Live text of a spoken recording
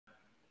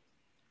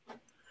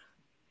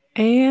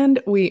And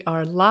we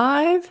are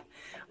live.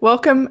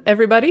 Welcome,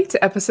 everybody,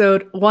 to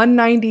episode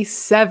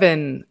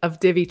 197 of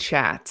Divi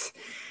Chat.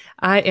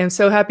 I am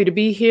so happy to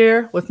be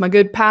here with my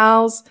good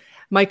pals,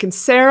 Mike and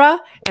Sarah.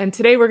 And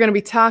today we're going to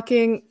be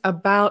talking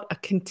about a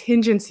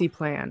contingency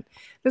plan.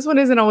 This one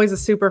isn't always a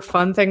super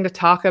fun thing to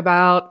talk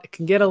about. It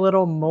can get a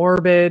little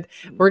morbid.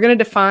 We're going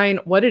to define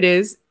what it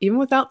is. Even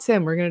without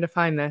Tim, we're going to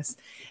define this.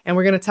 And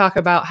we're going to talk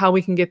about how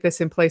we can get this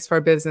in place for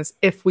our business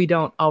if we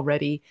don't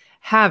already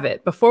have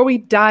it. Before we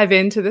dive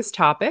into this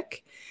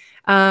topic,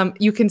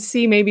 you can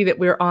see maybe that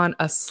we're on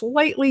a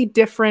slightly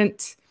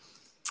different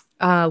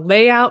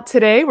layout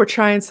today. We're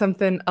trying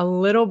something a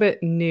little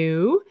bit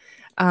new.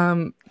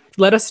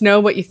 Let us know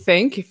what you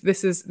think. If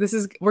this is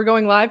we're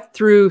going live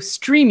through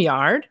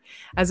StreamYard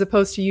as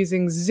opposed to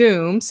using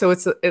Zoom, so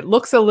it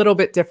looks a little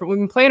bit different. We've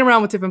been playing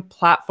around with different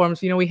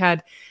platforms. You know, we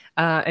had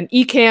an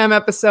Ecamm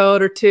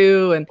episode or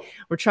two, and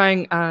we're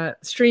trying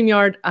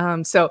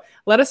StreamYard. So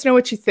let us know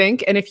what you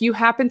think. And if you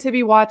happen to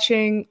be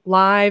watching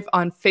live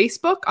on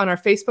Facebook, on our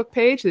Facebook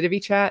page, the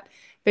Divi Chat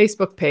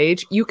Facebook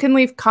page, you can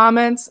leave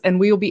comments and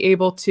we will be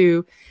able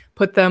to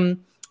put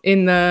them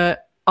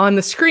on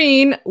the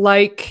screen,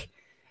 like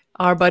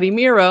our buddy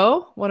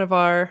Miro, one of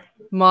our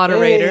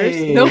moderators.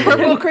 Hey. No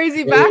purple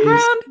crazy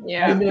background?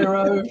 Yeah. Hey,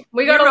 Miro.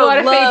 We got Miro a lot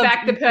of loved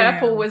feedback. The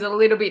purple Ecamm. was a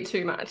little bit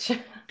too much.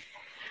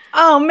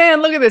 Oh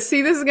man, look at this.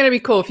 See, this is going to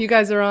be cool. If you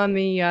guys are on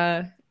the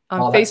on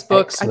Oh, that's Facebook, I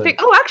excellent. think,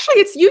 actually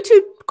it's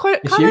YouTube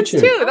It's comments YouTube.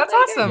 too. That's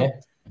Oh, there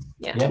awesome.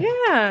 Yeah. Yeah.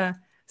 Yeah.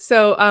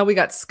 So we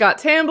got Scott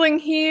Tambling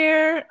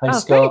here. Hi, oh,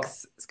 Scott.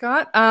 thanks,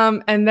 Scott.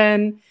 And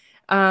then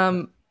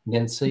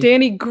Nancy.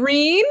 Danny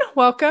Green,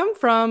 welcome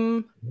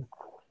from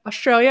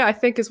Australia, I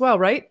think as well,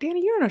 right?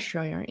 Danny, you're in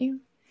Australia, aren't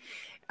you?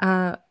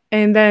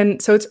 And then,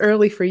 so it's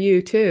early for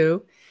you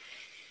too.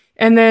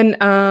 And then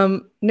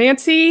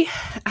Nancy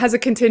has a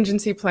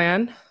contingency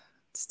plan.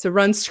 It's to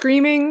run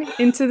screaming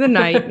into the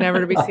night, never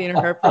to be seen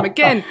or heard from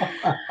again.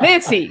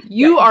 Nancy,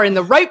 you are in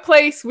the right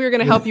place. We're going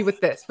to help you with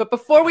this. But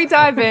before we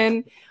dive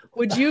in,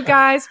 would you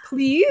guys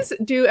please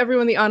do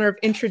everyone the honor of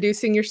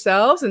introducing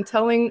yourselves and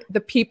telling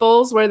the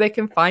peoples where they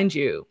can find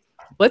you?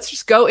 Let's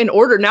just go in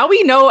order. Now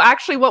we know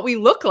actually what we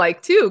look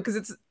like too, because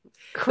it's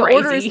the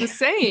order is the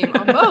same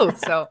on both.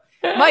 So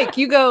Mike,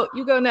 you go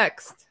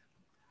next.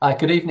 Hi,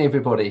 good evening,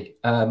 everybody.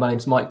 My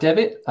name's Mike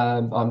Devitt.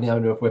 I'm the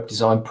owner of Web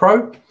Design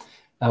Pro,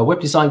 a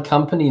web design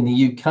company in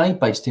the UK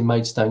based in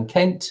Maidstone,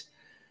 Kent,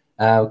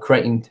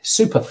 creating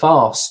super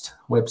fast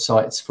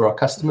websites for our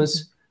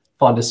customers.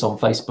 Find us on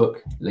Facebook,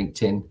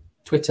 LinkedIn,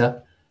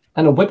 Twitter,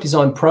 and on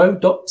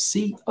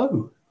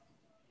webdesignpro.co.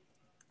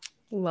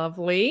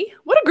 Lovely.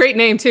 What a great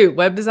name too.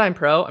 Web Design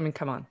Pro. I mean,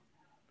 come on.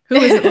 Who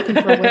isn't looking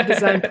for Web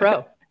Design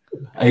Pro?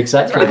 I don't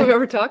Exactly. think we've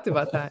ever talked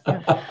about that.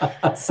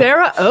 Yeah.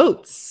 Sarah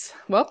Oates,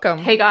 welcome.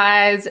 Hey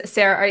guys,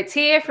 Sarah Oates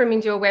here from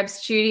Endure Web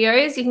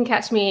Studios. You can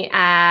catch me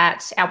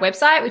at our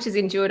website, which is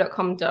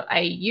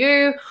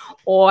endure.com.au,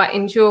 or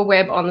Endure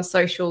Web on the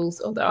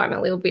socials, although I'm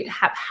a little bit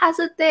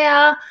haphazard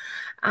there.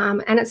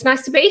 And it's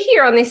nice to be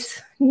here on this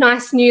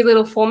nice new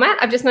little format.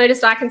 I've just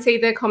noticed I can see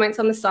the comments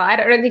on the side.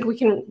 I don't think we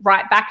can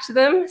write back to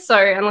them. So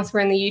unless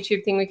we're in the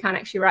YouTube thing, we can't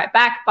actually write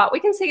back, but we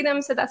can see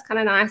them. So that's kind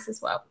of nice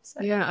as well. So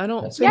Yeah, I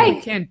don't That's think yay.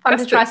 we can. Fun to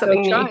Test try it, so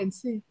something new. try and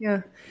see.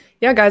 Yeah.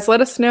 Yeah, guys, let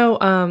us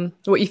know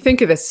what you think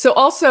of this. So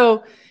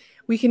also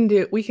we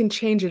can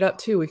change it up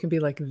too. We can be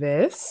like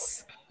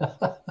this.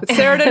 But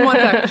Sarah didn't want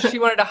that because she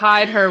wanted to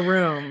hide her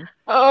room.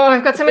 Oh,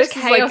 I've got so much This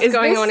is like- chaos is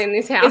going this- on in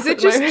this house. Is it at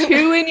the just moment.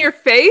 two in your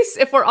face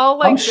if we're all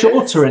like I'm this?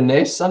 shorter in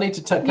this. I need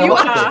to take You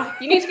off are.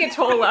 You need to get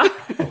taller.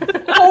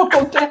 it. Oh,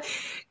 God damn.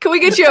 Can we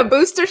get you a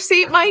booster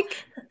seat,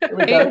 Mike? Here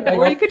we go. Hang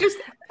Or on. you could just,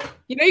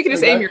 you can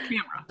just There we aim go.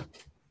 your camera.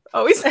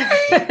 Always up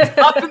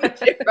in the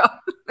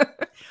chair.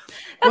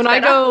 When I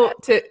go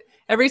to,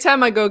 every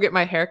time I go get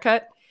my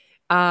haircut,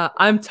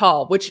 I'm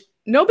tall, which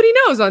nobody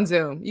knows on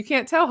Zoom. You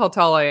can't tell how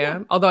tall I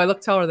am, although I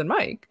look taller than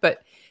Mike.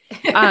 But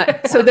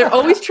so they're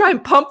always trying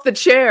to pump the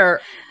chair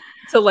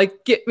to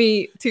like get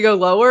me to go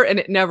lower, and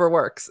it never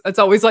works. It's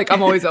always like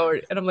I'm always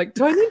over, and I'm like,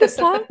 do I need to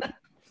slide?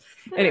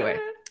 Anyway,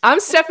 I'm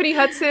Stephanie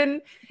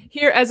Hudson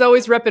here, as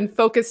always, repping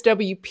Focus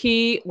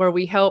WP, where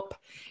we help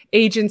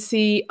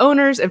agency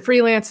owners and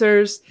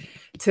freelancers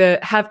to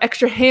have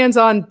extra hands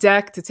on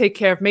deck to take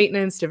care of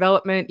maintenance,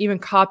 development, even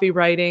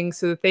copywriting,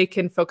 so that they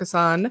can focus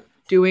on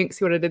doing,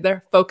 see what I did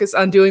there? Focus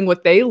on doing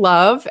what they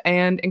love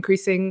and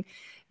increasing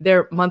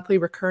their monthly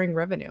recurring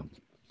revenue.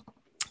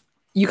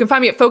 You can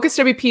find me at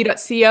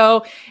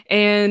focuswp.co,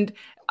 and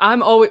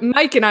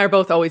Mike and I are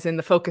both always in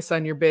the Focus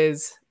on Your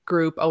Biz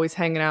group, always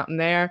hanging out in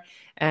there.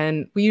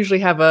 And we usually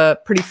have a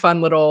pretty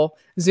fun little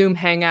Zoom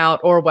hangout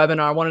or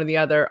webinar, one or the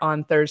other,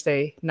 on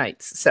Thursday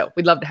nights. So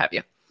we'd love to have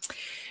you.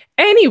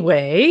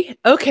 Anyway,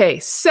 okay,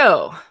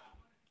 so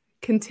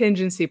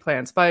contingency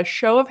plans. By a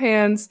show of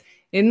hands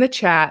in the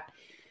chat,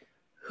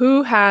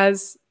 who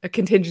has a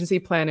contingency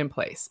plan in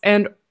place?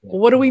 And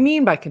what do we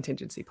mean by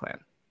contingency plan?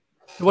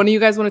 One of you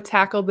guys want to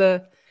tackle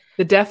the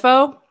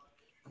defo?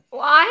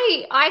 Well,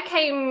 I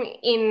came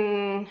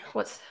in,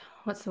 what's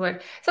the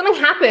word? Something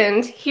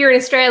happened here in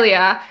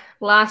Australia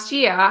last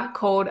year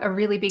called a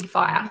really big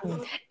fire.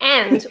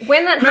 And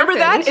when that remember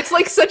happened, that? It's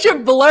like such a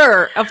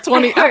blur of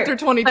after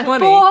 2020.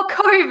 Before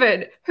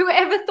COVID.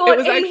 Whoever thought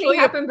anything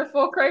happened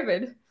before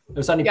COVID? It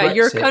was only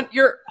Brexit.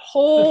 Your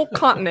whole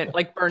continent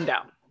like burned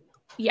down.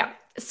 Yeah.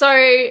 So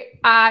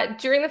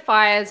during the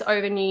fires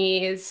over New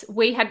Year's,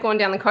 we had gone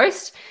down the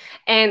coast.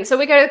 And so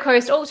we go to the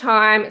coast all the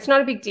time. It's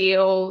not a big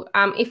deal.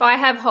 If I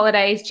have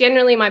holidays,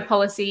 generally my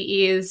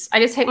policy is I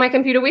just take my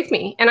computer with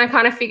me and I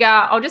kind of figure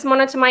I'll just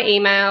monitor my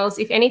emails.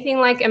 If anything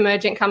like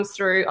emergent comes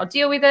through, I'll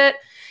deal with it.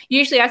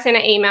 Usually I send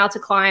an email to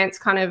clients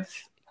kind of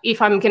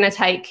if I'm going to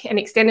take an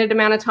extended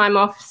amount of time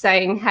off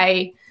saying,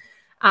 hey,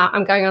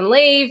 I'm going on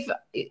leave.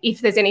 If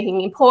there's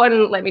anything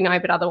important, let me know.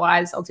 But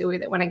otherwise, I'll deal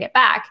with it when I get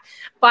back.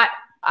 But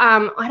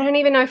I don't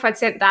even know if I'd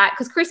sent that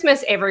because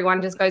Christmas,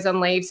 everyone just goes on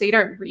leave. So you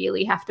don't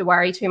really have to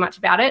worry too much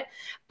about it.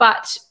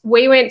 But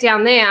we went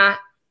down there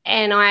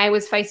and I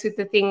was faced with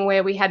the thing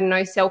where we had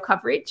no cell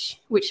coverage,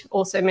 which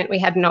also meant we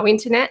had no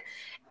internet.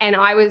 And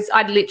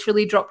I'd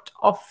literally dropped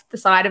off the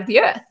side of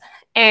the earth.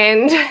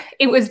 And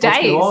it was days. I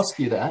was going to ask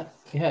you that.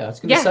 Yeah, I was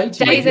going to say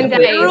to days you. And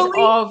days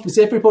of... Does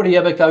everybody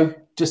ever go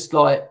just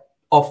like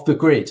off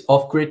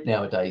grid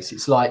nowadays?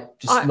 It's like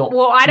just not.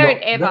 Well, I don't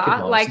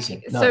ever like.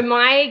 No. So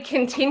my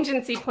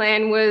contingency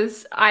plan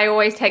was I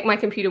always take my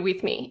computer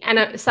with me,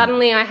 and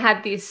suddenly I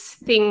had this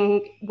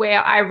thing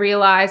where I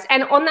realized,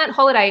 and on that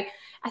holiday,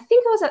 I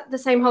think it was at the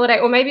same holiday,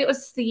 or maybe it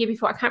was the year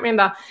before. I can't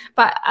remember.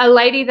 But a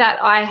lady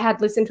that I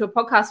had listened to a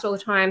podcast all the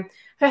time,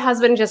 her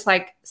husband just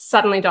like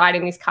suddenly died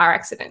in this car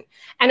accident,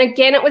 and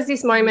again, it was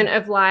this moment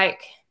of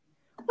like,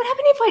 what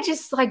happened if I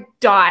just like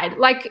died?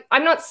 Like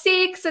I'm not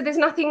sick, so there's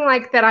nothing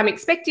like that I'm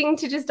expecting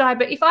to just die.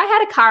 But if I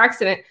had a car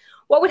accident,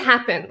 what would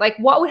happen? Like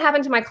what would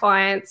happen to my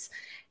clients?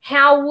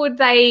 How would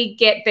they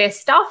get their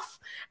stuff?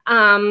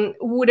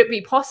 Would it be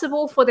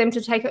possible for them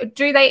to take it?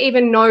 Do they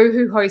even know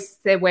who hosts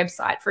their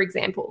website, for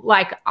example?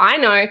 Like I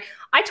know,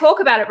 I talk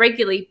about it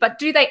regularly, but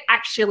do they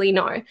actually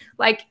know?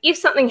 Like if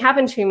something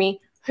happened to me,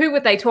 who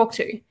would they talk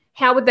to?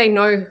 How would they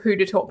know who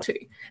to talk to?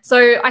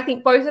 So I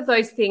think both of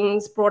those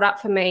things brought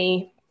up for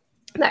me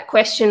that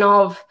question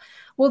of,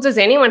 well, does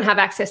anyone have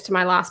access to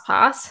my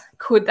LastPass?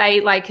 Could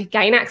they like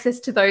gain access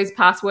to those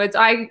passwords?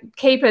 I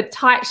keep a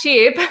tight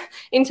ship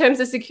in terms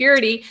of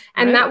security,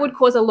 and that would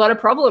cause a lot of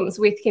problems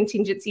with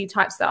contingency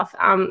type stuff.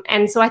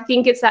 And so I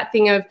think it's that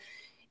thing of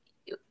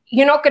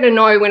you're not going to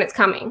know when it's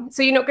coming.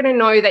 So you're not going to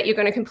know that you're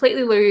going to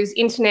completely lose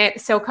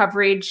internet, cell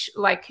coverage,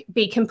 like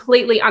be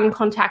completely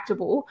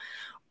uncontactable,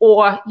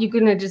 or you're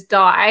going to just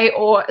die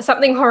or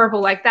something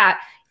horrible like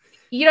that.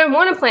 You don't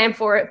want to plan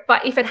for it,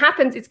 but if it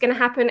happens, it's going to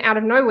happen out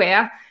of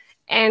nowhere.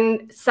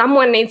 And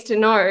someone needs to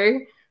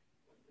know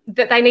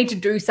that they need to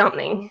do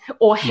something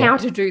or how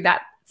to do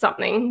that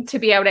something to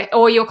be able to,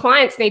 or your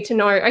clients need to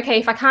know, okay,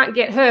 if I can't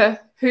get her,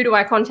 who do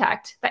I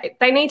contact?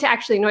 They need to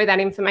actually know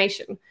that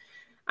information.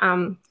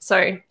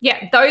 So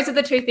yeah, those are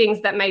the two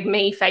things that made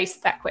me face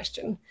that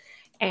question.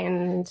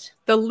 And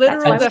the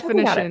literal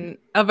definition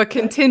of a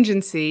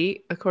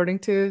contingency, according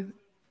to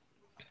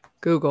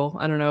Google,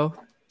 I don't know,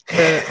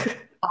 the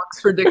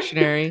Oxford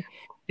Dictionary,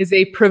 is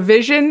a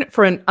provision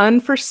for an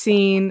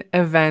unforeseen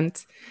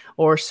event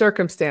or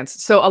circumstance.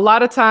 So a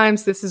lot of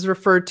times this is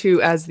referred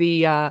to as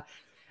the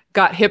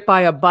got hit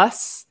by a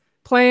bus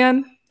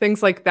plan,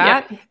 things like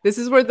that. Yeah. This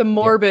is where the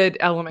morbid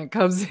element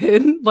comes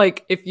in.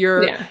 Like if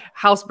your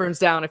house burns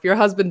down, if your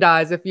husband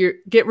dies, if you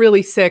get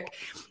really sick.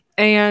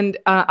 And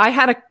I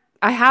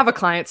have a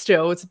client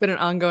still. It's been an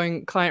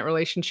ongoing client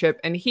relationship,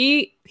 and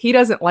he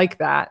doesn't like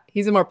that.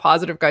 He's a more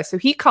positive guy. So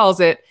he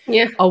calls it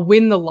a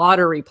win the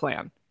lottery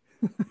plan.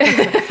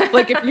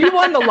 Like if you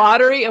won the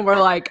lottery and we're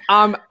like,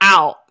 I'm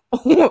out,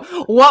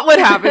 what would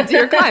happen to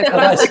your clients?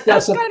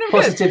 That's a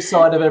positive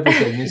side of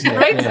everything, isn't it?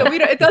 Right? Yeah. So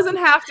it doesn't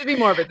have to be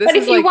morbid. But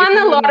if you won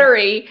the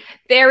lottery,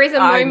 there is a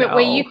moment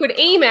where you could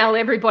email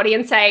everybody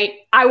and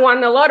say, I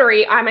won the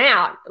lottery, I'm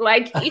out.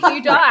 Like if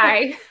you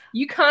die,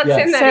 you can't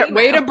send that Sarah, email.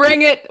 way to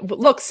bring it.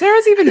 Look,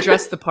 Sarah's even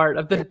dressed the part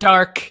of the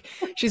dark.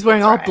 She's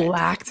wearing all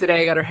black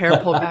today, got her hair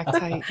pulled back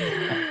tight.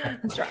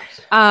 That's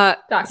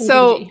right.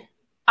 So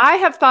I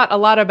have thought a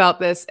lot about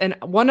this, and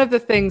one of the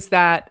things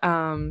that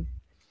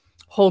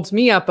holds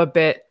me up a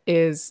bit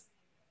is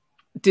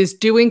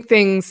doing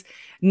things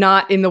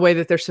not in the way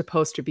that they're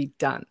supposed to be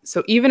done.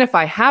 So even if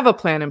I have a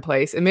plan in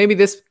place, and maybe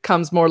this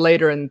comes more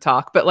later in the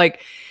talk, but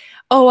like,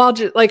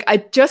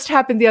 I just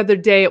happened the other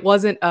day. It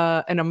wasn't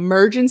an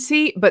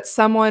emergency, but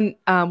one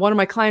of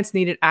my clients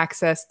needed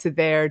access to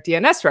their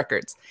DNS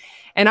records.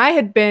 And I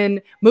had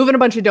been moving a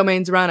bunch of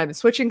domains around. I've been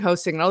switching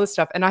hosting and all this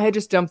stuff. And I had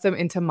just dumped them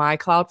into my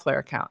Cloudflare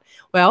account.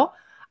 Well,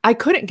 I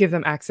couldn't give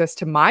them access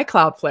to my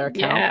Cloudflare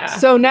account. Yeah.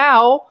 So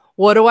now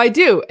what do I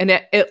do? And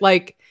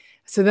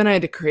so then I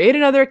had to create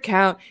another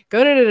account,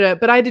 but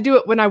I had to do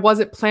it when I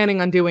wasn't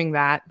planning on doing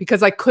that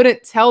because I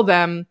couldn't tell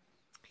them,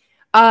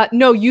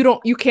 no,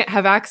 you can't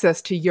have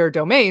access to your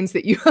domains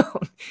that you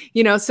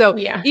own, so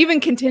even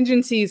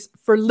contingencies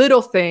for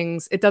little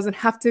things, it doesn't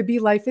have to be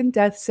life and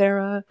death,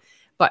 Sarah,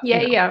 but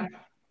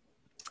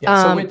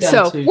So we're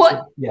down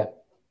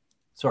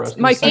Sorry, I was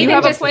Mike, do you Even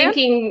have a just plan?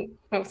 thinking,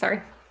 oh,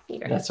 sorry. You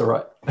go. That's all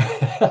right.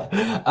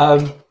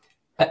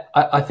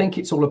 I think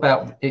it's all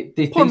about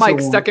it. Poor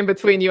Mike's stuck in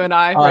between you and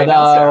I. I right know,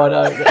 now, I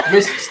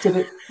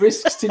know.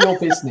 Risks to your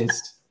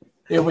business.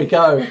 Here we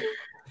go.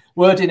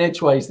 Word in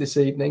edgeways this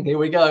evening. Here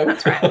we go.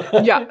 That's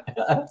right. Yeah.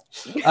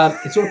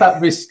 It's all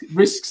about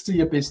risks to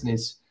your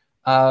business.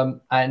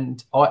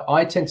 And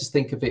I tend to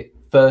think of it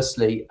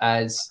firstly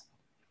as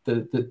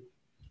the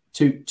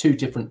two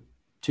different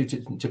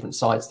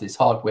sides to this,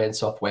 hardware and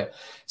software.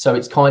 So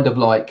it's kind of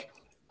like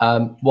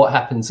what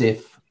happens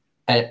if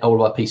all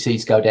of our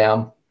PCs go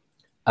down,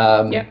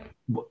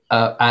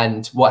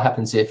 and what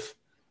happens if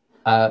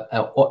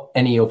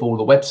any of all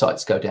the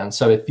websites go down.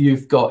 So if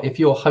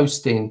you're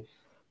hosting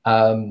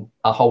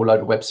a whole load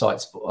of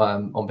websites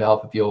on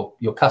behalf of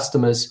your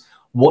customers,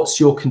 what's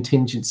your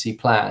contingency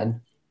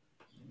plan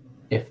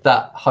if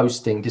that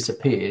hosting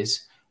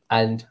disappears,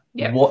 and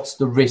what's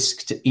the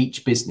risk to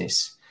each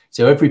business?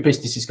 So every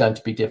business is going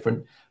to be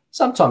different.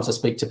 Sometimes I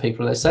speak to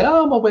people and they say,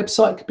 oh, my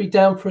website could be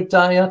down for a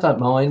day. I don't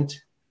mind.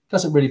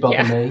 Doesn't really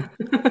bother me.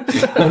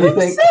 And you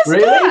think,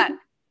 really? That?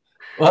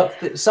 Well,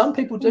 some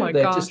people do. Oh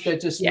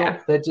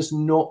they're just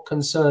not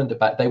concerned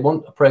about it. They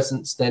want a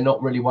presence. They're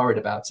not really worried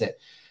about it.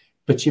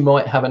 But you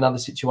might have another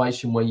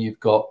situation where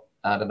you've got,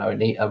 I don't know,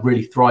 a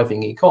really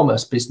thriving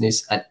e-commerce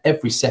business, and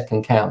every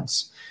second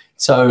counts.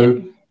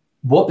 So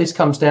what this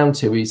comes down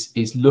to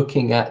is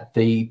looking at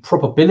the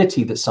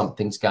probability that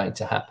something's going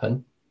to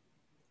happen,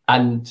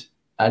 and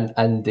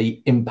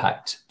the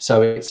impact.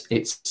 So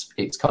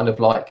it's kind of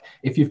like,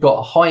 if you've got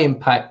a high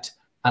impact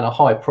and a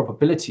high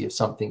probability of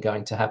something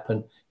going to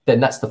happen, then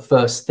that's the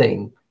first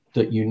thing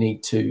that you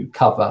need to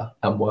cover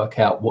and work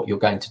out what you're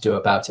going to do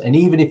about it. And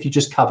even if you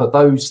just cover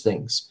those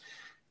things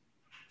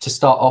to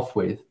start off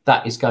with,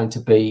 that is going to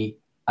be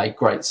a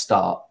great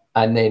start.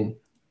 And then,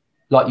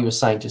 like you were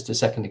saying just a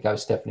second ago,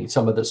 Stephanie,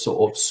 some of the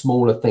sort of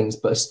smaller things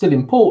but are still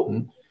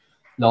important,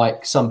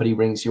 like somebody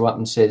rings you up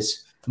and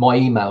says, my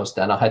email's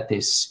down. I had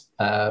this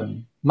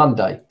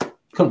Monday,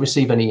 couldn't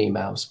receive any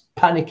emails,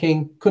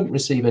 panicking, couldn't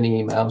receive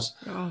any emails.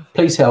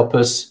 Please help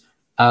us.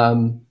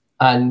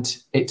 And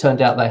it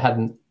turned out they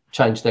hadn't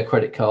changed their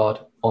credit card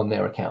on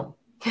their account.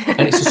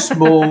 And it's a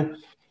small,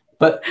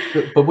 but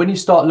when you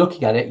start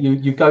looking at it,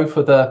 you go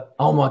for the,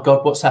 oh my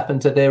God, what's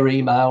happened to their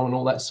email and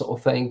all that sort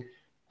of thing.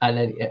 And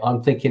then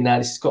I'm thinking, now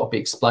this has got to be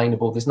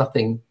explainable. There's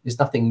nothing,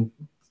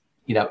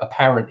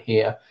 apparent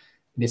here.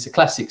 And it's a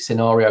classic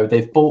scenario.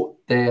 They've bought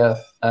their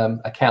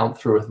account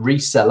through a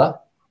reseller.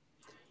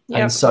 Yep.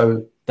 And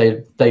so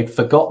they'd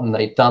forgotten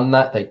they'd done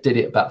that. They did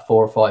it about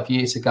 4 or 5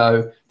 years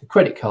ago. The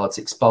credit card's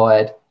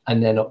expired,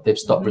 and then they've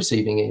stopped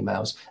receiving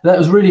emails. And that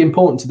was really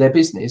important to their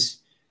business.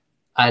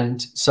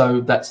 And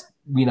so that's,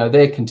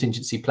 their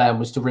contingency plan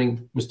was to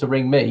ring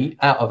me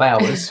out of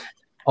hours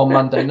on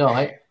Monday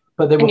night.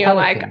 But they were you're panicking.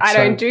 Like, I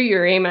don't do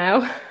your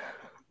email.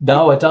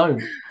 No, I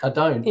don't.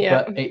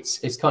 Yeah. But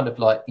it's kind of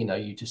like,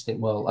 you just think,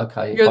 well,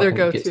 okay, you're their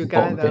go-to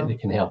guy, though. It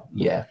can help.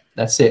 Yeah,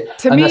 that's it.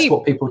 To me, that's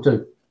what people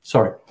do.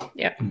 Sorry.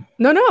 Yeah.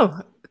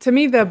 No. To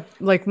me,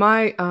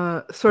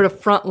 my sort of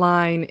front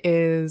line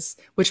is,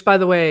 which, by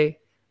the way,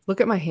 look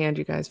at my hand,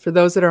 you guys. For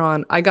those that are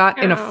on, I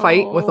got in a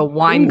fight with a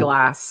wine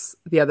glass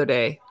the other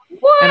day.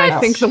 What? And I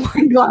think the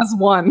wine glass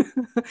won.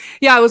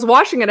 Yeah, I was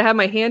washing it. I had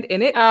my hand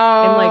in it.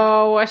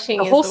 Oh, washing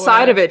the whole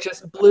side of it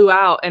just blew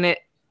out, and it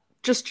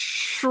just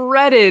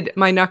shredded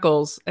my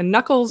knuckles. And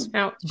knuckles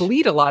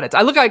bleed a lot.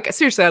 I look like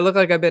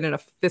I've been in a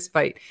fist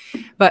fight.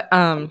 But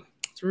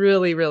it's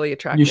really, really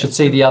attractive. You should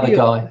see the other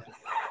guy.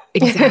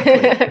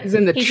 Exactly. He's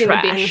in the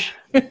trash.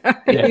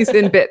 He's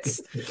in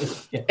bits.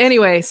 Yeah.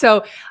 Anyway,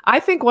 so I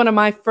think one of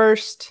my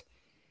first,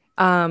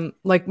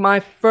 my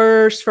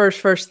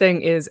first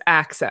thing is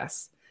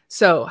access.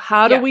 So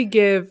how do we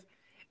give,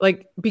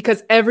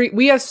 because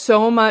we have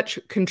so much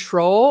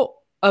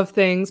control of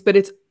things, but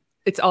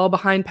it's all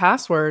behind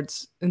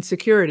passwords and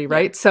security,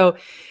 right? So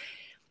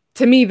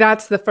to me,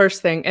 that's the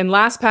first thing. And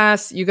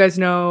LastPass, you guys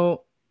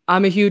know,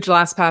 I'm a huge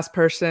LastPass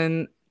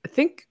person. I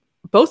think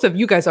both of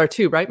you guys are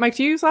too, right? Mike,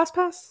 do you use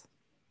LastPass?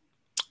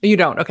 You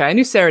don't. Okay. I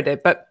knew Sarah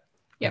did, but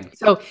yeah.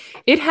 So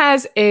it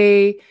has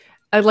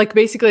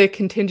basically a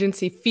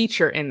contingency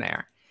feature in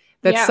there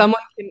that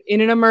someone can, in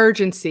an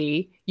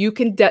emergency, you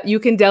can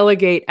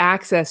delegate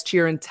access to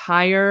your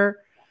entire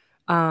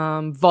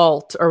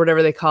vault or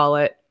whatever they call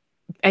it.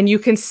 And you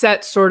can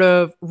set sort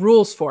of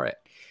rules for it.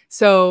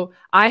 So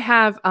I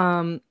have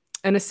an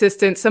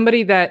assistant,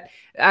 somebody that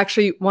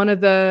actually, one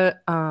of the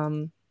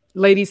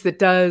ladies that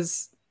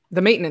does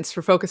the maintenance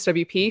for Focus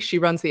WP, she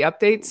runs the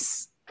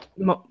updates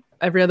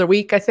every other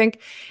week, I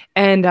think.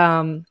 And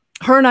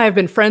her and I have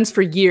been friends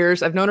for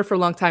years. I've known her for a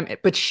long time,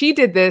 but she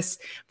did this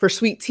for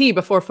Sweet Tea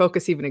before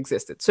Focus even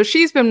existed. So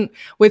she's been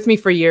with me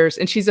for years,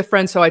 and she's a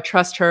friend, so I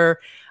trust her.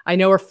 I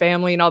know her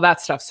family and all that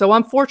stuff. So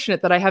I'm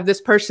fortunate that I have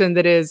this person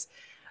that is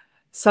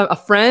a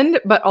friend,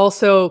 but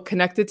also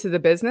connected to the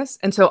business.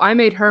 And so I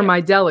made her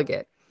my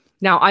delegate.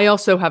 Now, I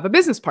also have a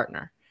business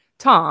partner,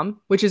 Tom,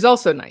 which is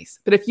also nice.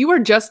 But if you are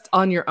just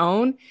on your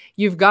own,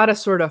 you've got to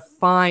sort of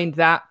find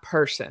that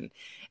person.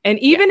 And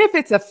even if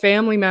it's a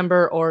family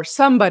member or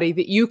somebody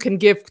that you can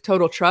give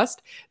total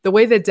trust, the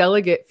way the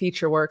delegate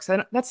feature works,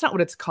 that's not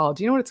what it's called.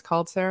 Do you know what it's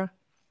called, Sarah?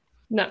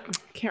 No. I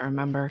can't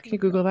remember. Can you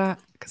Google that?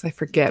 Because I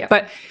forget.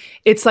 But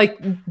it's like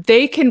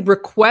they can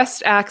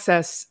request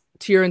access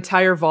to your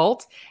entire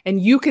vault,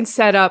 and you can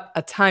set up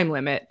a time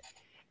limit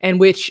in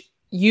which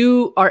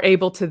you are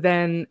able to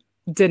then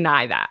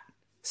deny that.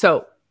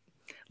 So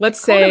let's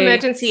say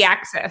emergency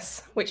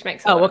access, which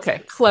makes a lot of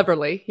sense.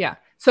 Cleverly. Yeah.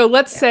 So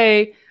let's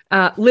say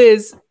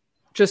Liz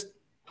just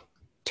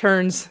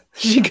turns,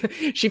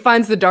 she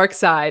finds the dark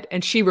side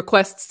and she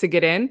requests to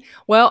get in.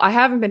 Well, I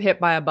haven't been hit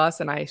by a bus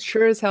and I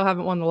sure as hell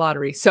haven't won the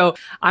lottery. So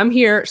I'm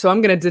here. So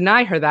I'm going to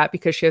deny her that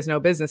because she has no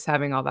business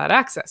having all that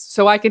access.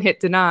 So I can hit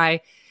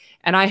deny.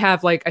 And I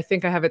have I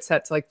think I have it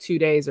set to like 2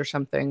 days or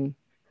something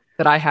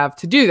that I have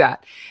to do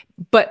that.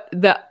 But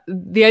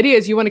the idea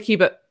is you want to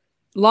keep it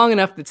long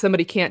enough that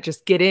somebody can't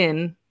just get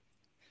in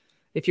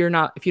if you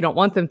don't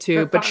want them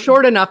to, but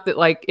short enough that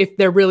like if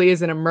there really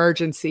is an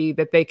emergency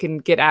that they can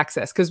get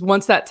access. Because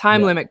once that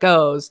time limit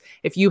goes,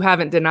 if you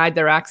haven't denied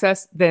their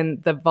access, then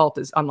the vault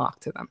is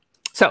unlocked to them.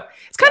 So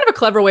it's kind of a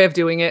clever way of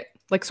doing it,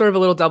 like sort of a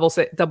little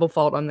double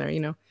fault on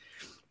there,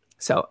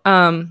 So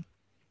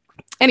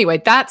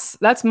anyway,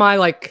 that's my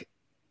like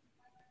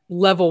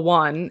level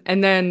 1.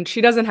 And then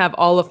she doesn't have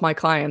all of my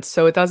clients,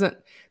 so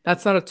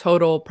that's not a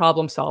total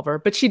problem solver,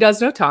 but she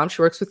does know Tom.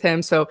 She works with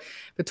him. So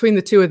between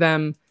the two of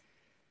them,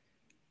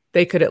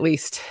 they could at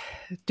least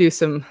do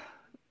some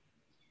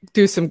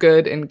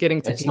good in getting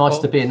to people. It's nice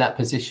to be in that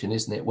position,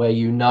 isn't it? Where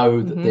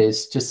that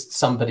there's just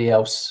somebody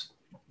else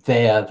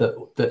there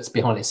that's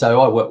behind it. So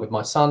I work with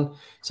my son,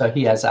 so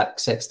he has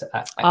access to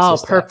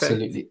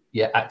absolutely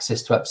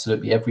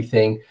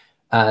everything,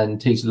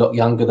 and he's a lot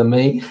younger than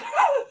me.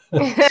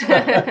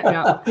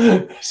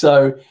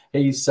 So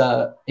he's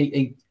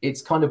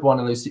it's kind of one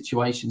of those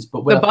situations.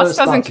 But when the bus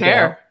doesn't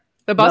care.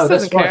 The bus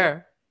doesn't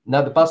care.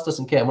 No, the bus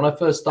doesn't care. When I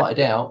first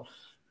started out.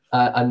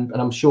 And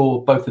I'm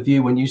sure both of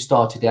you, when you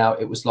started out,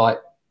 it was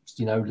like,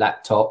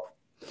 laptop,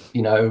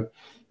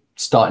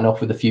 starting off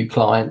with a few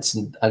clients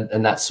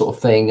and that sort of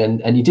thing.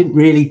 And you didn't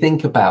really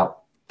think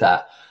about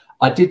that.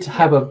 I did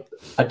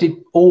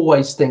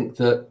always think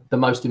that the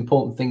most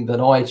important thing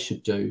that I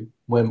should do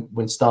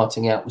when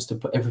starting out was to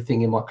put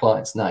everything in my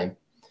client's name.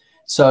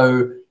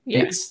 So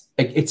it's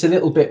a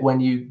little bit when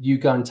you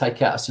go and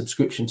take out a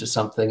subscription to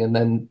something and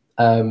then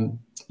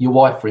your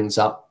wife rings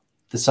up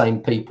the same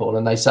people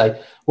and they say,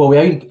 well, we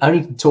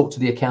only talk to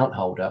the account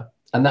holder,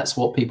 and that's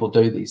what people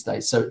do these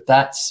days. So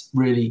that's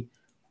really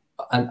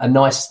a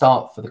nice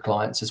start for the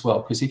clients as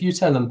well, because if you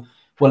tell them,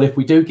 well, if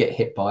we do get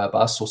hit by a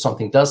bus or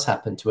something does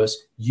happen to us,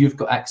 you've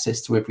got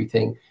access to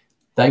everything,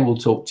 they will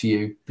talk to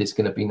you, there's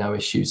going to be no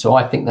issue. So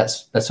I think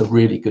that's a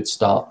really good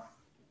start,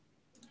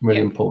 really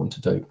important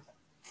to do.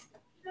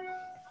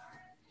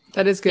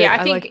 That is good. Yeah,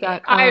 I think like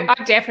that.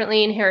 I've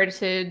definitely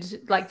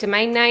inherited like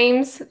domain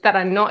names that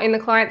are not in the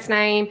client's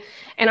name.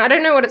 And I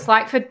don't know what it's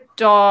like for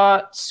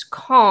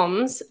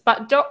 .coms,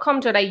 but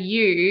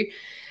 .com.au,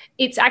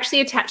 it's actually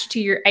attached to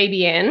your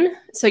ABN,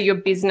 so your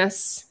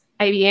business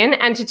ABN.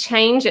 And to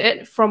change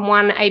it from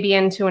one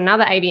ABN to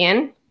another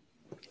ABN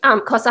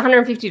costs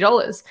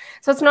 $150.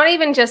 So it's not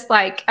even just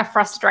like a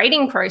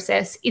frustrating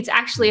process. It's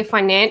actually a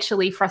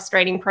financially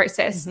frustrating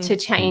process to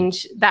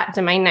change that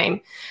domain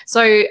name.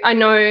 So I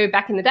know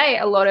back in the day,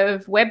 a lot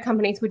of web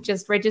companies would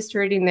just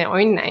register it in their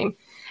own name.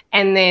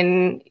 And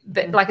then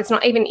it's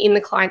not even in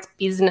the client's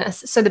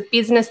business. So the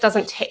business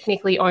doesn't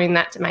technically own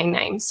that domain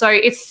name. So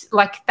it's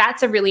like,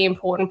 that's a really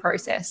important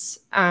process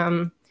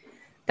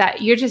that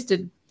you're just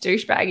a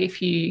douchebag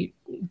if you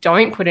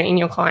don't put it in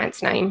your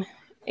client's name.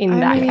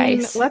 In that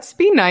case, let's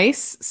be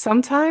nice.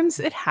 Sometimes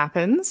it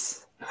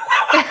happens.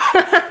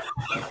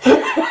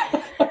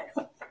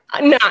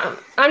 No,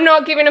 I'm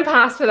not giving a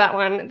pass for that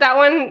one. That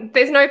one,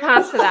 there's no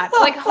pass for that.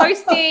 Like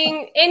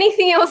hosting,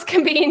 anything else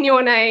can be in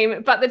your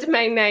name, but the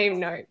domain name,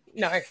 no.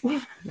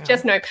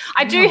 Just no.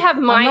 I do have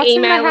my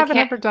email. I haven't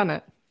ever done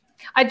it.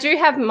 I do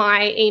have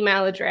my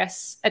email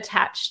address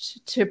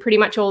attached to pretty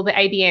much all the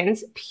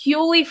ABNs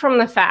purely from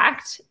the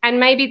fact, and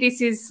maybe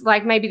this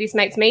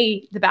makes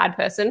me the bad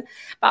person,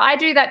 but I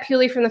do that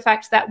purely from the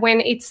fact that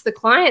when it's the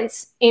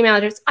client's email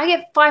address, I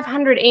get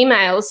 500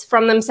 emails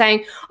from them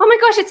saying, oh my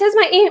gosh, it says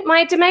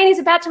my domain is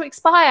about to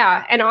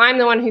expire, and I'm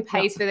the one who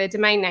pays for their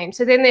domain name.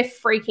 So then they're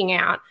freaking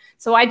out.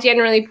 So I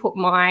generally put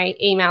my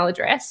email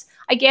address.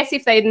 I guess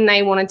if they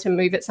wanted to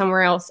move it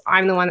somewhere else,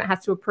 I'm the one that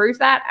has to approve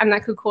that, and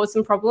that could cause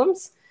some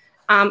problems.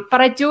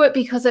 But I do it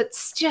because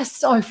it's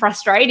just so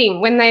frustrating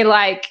when they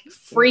like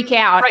freak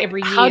out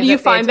every year. How do you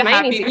find the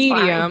happy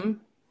medium?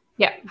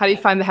 Yeah. How do you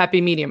find the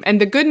happy medium? And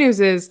the good news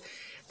is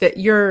that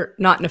you're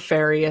not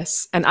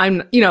nefarious. And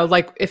I'm,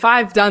 like if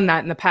I've done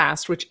that in the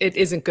past, which it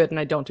isn't good and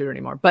I don't do it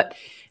anymore, but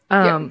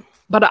I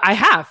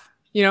have,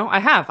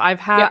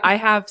 I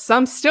have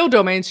some still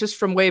domains just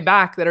from way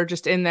back that are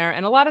just in there.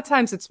 And a lot of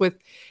times it's with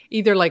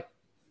either like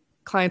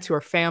clients who are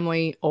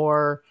family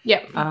or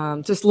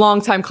just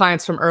longtime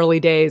clients from early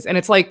days. And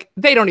it's like,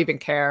 they don't even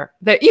care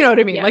that, you know what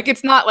I mean? Like,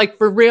 it's not like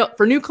for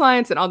new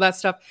clients and all that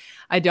stuff.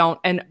 I don't.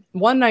 And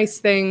one nice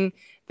thing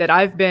that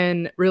I've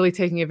been really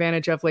taking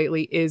advantage of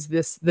lately is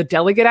the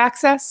delegate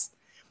access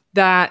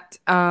that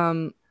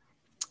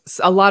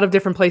a lot of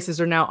different places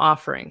are now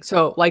offering.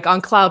 So like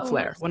on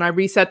Cloudflare, when I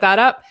reset that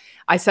up,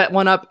 I set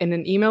one up in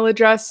an email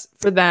address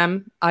for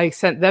them. I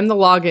sent them the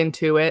login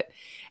to it.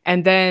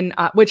 And then,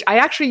 which I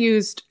actually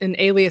used an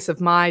alias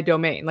of my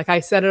domain. Like I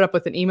set it up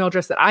with an email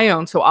address that I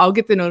own. So I'll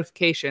get the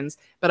notifications,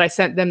 but I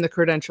sent them the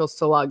credentials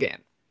to log in.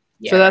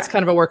 Yeah. So that's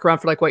kind of a workaround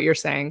for like what you're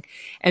saying.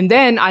 And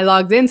then I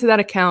logged into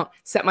that account,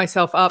 set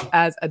myself up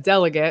as a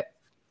delegate.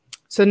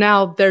 So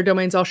now their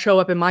domains all show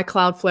up in my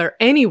Cloudflare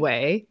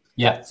anyway.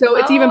 Yeah. So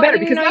it's even better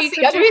because that's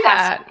the other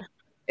hassle.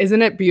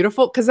 Isn't it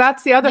beautiful? Because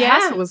that's the other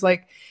hassle was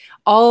like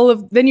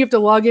then you have to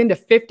log into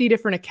 50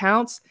 different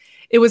accounts.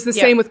 It was the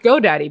same with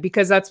GoDaddy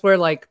because that's where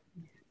like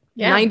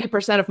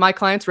 90% of my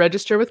clients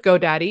register with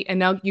GoDaddy. And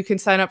now you can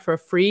sign up for a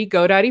free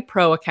GoDaddy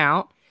Pro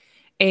account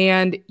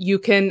and you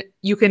can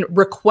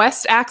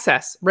request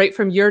access right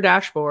from your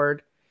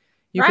dashboard.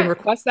 You can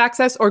request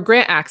access or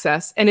grant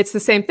access. And it's the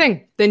same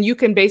thing. Then you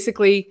can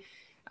basically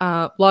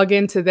log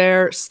into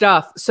their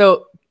stuff.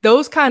 So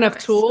those kind of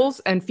tools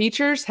and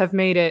features have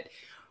made it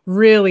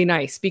really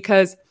nice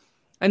because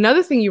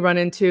another thing you run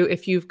into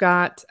if you've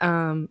got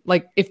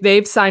like if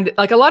they've signed it,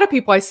 like a lot of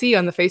people I see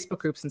on the Facebook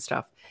groups and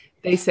stuff,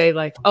 they say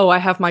like, oh, I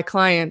have my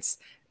clients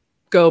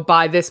go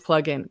buy this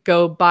plugin,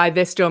 go buy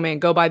this domain,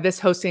 go buy this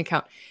hosting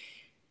account.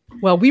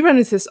 Well, we run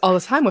into this all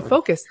the time with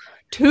Focus.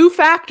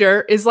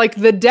 Two-factor is like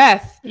the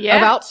death of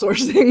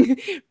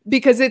outsourcing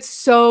because it's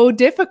so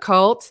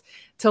difficult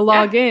to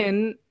log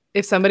in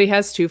if somebody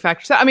has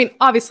two-factor. So, I mean,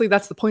 obviously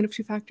that's the point of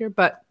two-factor,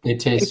 but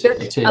it is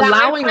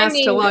allowing us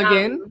to log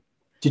in.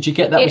 Did you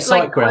get that with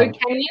SiteGround?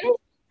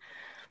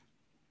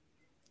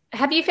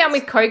 Have you found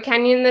with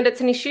CodeCanyon that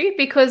it's an issue?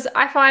 Because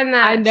I find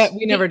that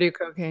we never do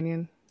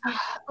CodeCanyon.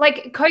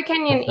 Like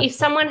CodeCanyon, if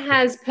someone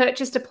has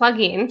purchased a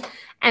plugin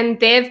and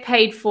they've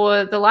paid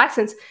for the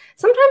license,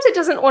 sometimes it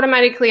doesn't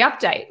automatically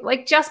update.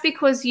 Like just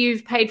because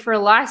you've paid for a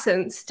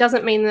license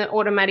doesn't mean that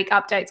automatic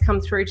updates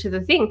come through to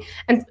the thing.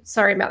 And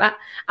sorry about that.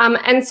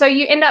 And so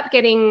you end up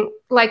getting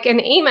like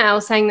an email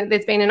saying that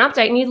there's been an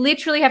update and you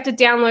literally have to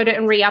download it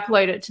and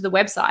re-upload it to the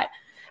website.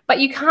 But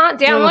you can't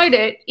download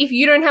it if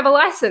you don't have a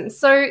license.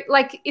 So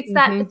like it's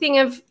that thing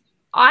of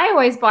I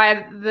always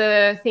buy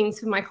the things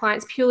for my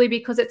clients purely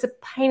because it's a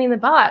pain in the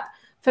butt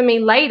for me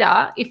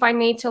later if I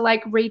need to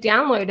like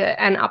re-download it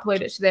and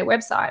upload it to their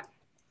website.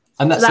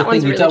 And that's the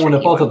thing, you don't want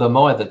to bother them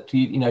either.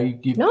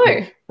 No.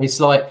 It's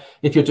like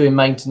if you're doing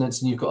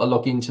maintenance and you've got to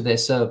log into their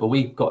server.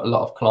 We've got a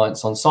lot of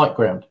clients on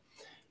SiteGround.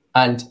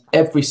 And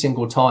every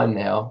single time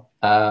now,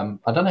 I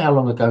don't know how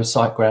long ago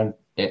SiteGround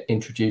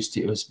introduced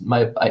it. It was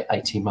maybe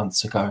 18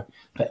 months ago.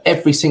 But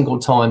every single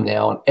time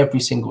now on every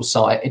single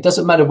site, it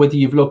doesn't matter whether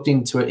you've logged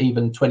into it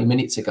even 20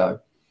 minutes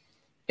ago.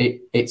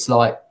 It's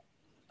like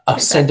I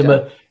send them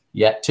a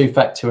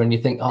two-factor, and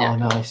you think, oh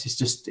no, it's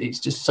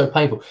just so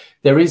painful.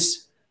 There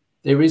is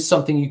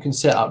something you can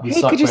set up with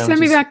SiteGround. Could you send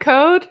me that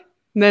code?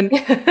 And then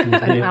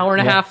an hour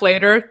and a half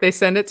later, they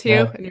send it to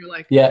you, and you're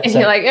like, and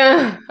you're like,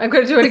 I've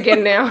got to do it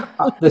again now.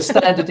 The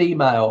standard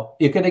email,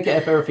 you're going to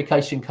get a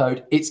verification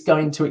code. It's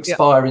going to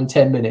expire in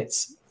 10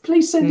 minutes.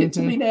 Please send it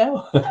to me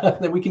now.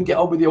 Then we can get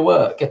on with your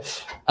work.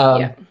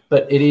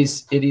 But it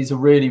is a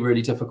really,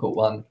 really difficult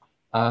one.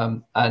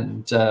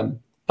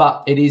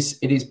 But it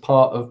is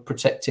part of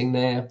protecting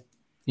their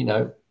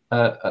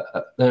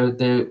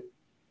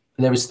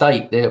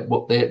estate, their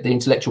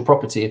intellectual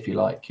property, if you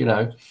like.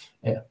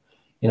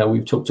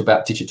 We've talked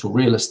about digital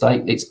real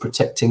estate. It's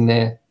protecting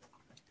their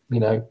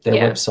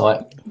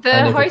website.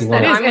 The host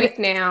that I'm with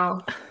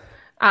now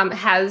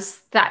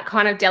has that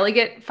kind of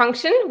delegate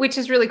function, which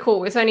is really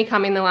cool. It's only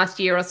come in the last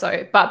year or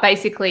so. But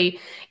basically,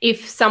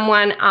 if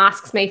someone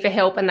asks me for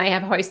help and they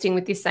have hosting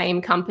with the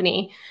same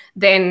company,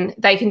 then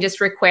they can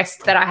just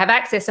request that I have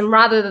access. And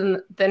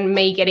rather than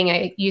me getting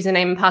a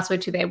username and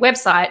password to their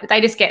website,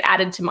 they just get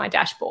added to my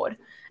dashboard.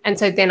 And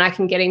so then I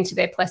can get into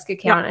their Plesk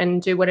account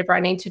and do whatever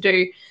I need to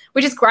do,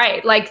 which is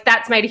great. Like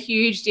that's made a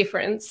huge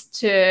difference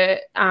to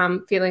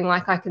feeling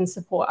like I can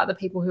support other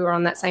people who are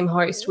on that same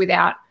host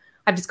without,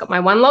 I've just got my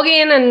one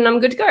login and I'm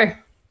good to go.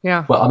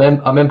 Yeah. Well, I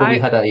remember we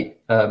had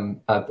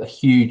a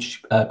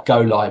huge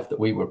go live that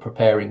we were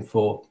preparing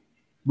for,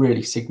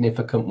 really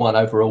significant one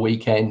over a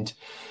weekend.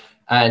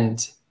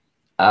 And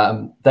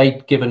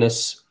they'd given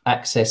us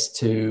access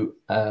to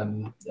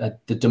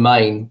the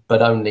domain,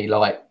 but only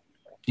like,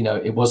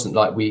 it wasn't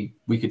like we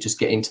could just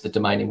get into the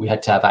domain and we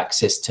had to have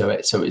access to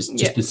it. So it was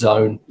just a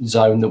zone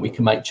that we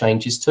can make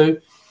changes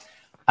to.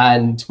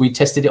 And we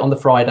tested it on the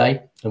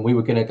Friday and we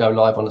were going to go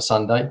live on a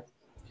Sunday.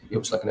 It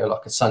was like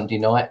a Sunday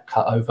night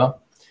cut over.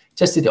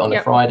 Tested it on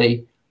the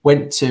Friday,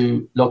 went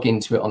to log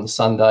into it on the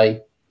Sunday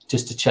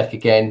just to check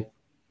again,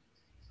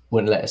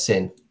 wouldn't let us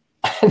in.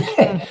 And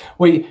then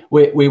we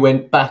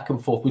went back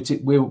and forth. This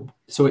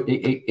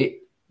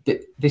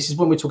is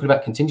when we're talking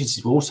about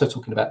contingencies. We're also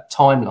talking about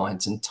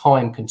timelines and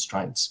time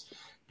constraints,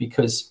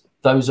 because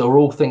those are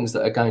all things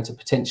that are going to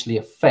potentially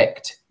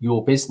affect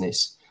your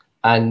business.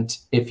 And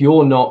if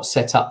you're not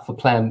set up for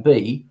plan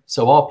B,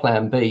 so our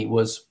plan B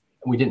was,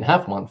 we didn't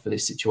have one for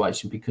this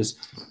situation, because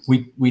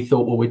we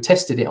thought, well, we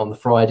tested it on the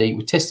Friday,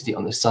 we tested it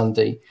on the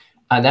Sunday,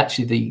 and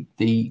actually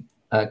the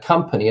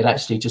company had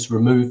actually just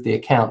removed the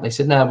account. They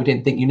said, no, we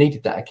didn't think you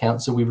needed that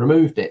account, so we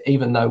removed it,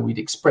 even though we'd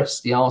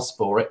expressly asked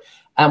for it,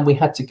 and we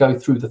had to go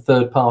through the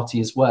third party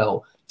as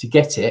well to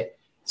get it.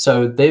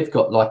 So they've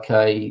got like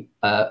an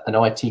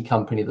IT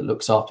company that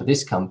looks after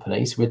this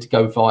company, so we had to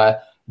go via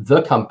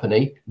the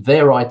company,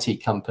 their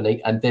IT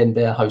company, and then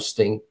their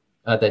hosting,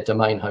 their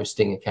domain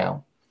hosting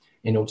account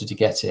in order to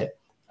get it.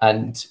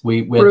 And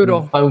we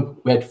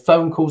had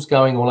phone calls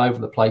going all over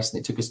the place, and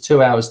it took us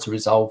 2 hours to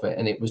resolve it.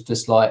 And it was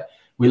just like,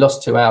 we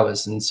lost 2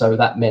 hours. And so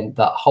that meant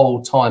that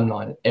whole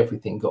timeline,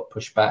 everything got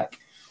pushed back.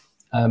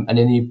 And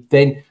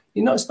then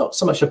it's not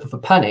so much of a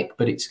panic,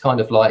 but it's kind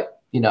of like,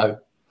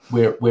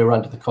 we're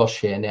under the cosh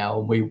here now,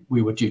 and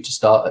we were due to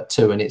start at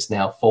 2 and it's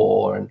now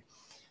 4.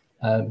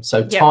 And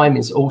so time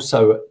is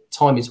also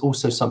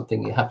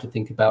something you have to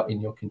think about in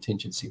your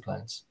contingency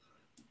plans.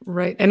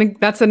 Right. And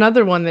that's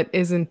another one that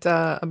isn't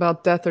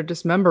about death or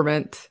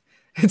dismemberment.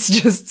 It's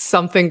just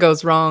something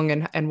goes wrong,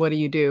 and what do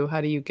you do?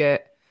 How do you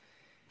get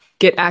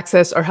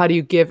access, or how do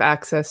you give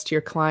access to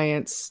your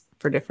clients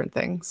for different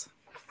things?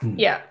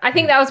 Yeah, I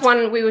think that was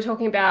one we were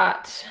talking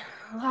about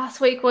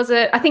last week, was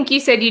it? I think you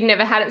said you'd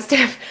never had it,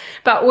 Steph,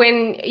 but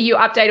when you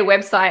update a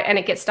website and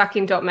it gets stuck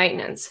in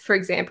 .maintenance, for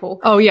example.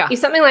 Oh, yeah. If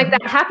something like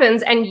that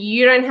happens and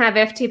you don't have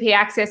FTP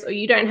access, or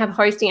you don't have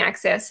hosting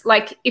access,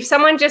 like if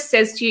someone just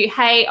says to you,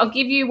 hey, I'll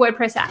give you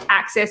WordPress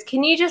access,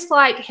 can you just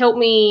like help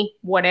me,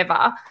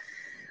 whatever?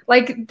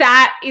 Like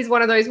that is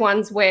one of those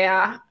ones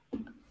where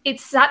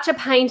it's such a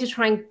pain to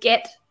try and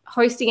get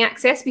hosting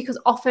access, because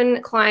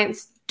often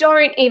clients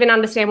don't even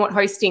understand what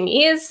hosting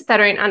is. They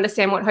don't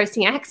understand what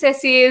hosting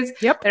access is.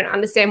 Yep. They don't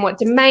understand what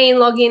domain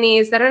login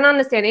is. They don't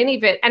understand any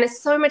of it. And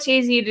it's so much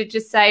easier to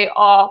just say,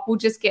 oh, we'll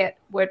just get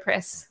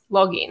WordPress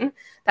login.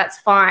 That's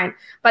fine.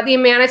 But the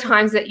amount of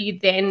times that you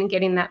then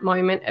get in that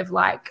moment of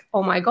like,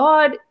 oh my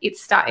God,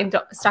 it's stuck in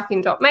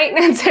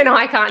 .maintenance and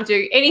I can't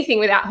do anything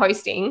without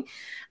hosting.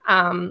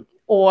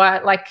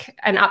 Or like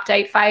an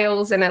update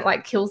fails and it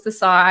like kills the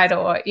site,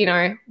 or,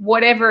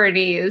 whatever it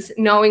is,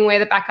 knowing where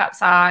the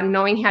backups are,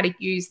 knowing how to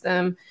use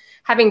them,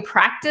 having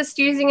practiced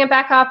using a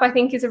backup, I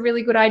think is a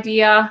really good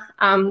idea,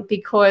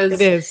 because it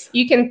is.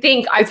 You can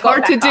think it's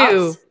hard to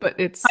do, but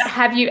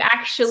have you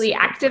actually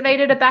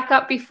activated a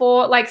backup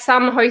before? Like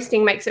some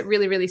hosting makes it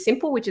really, really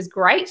simple, which is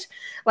great.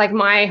 Like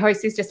my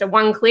host is just a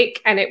one click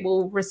and it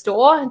will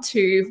restore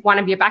to one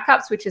of your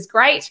backups, which is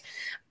great.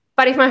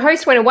 But if my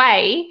host went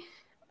away,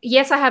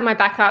 yes, I have my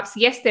backups.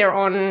 Yes, they're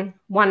on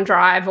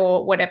OneDrive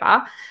or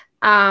whatever.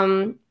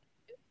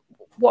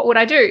 What would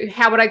I do?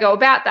 How would I go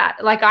about that?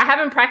 Like I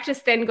haven't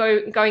practiced then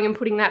going and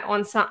putting that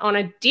on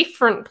a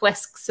different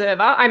Plesk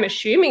server. I'm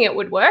assuming it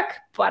would work,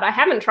 but I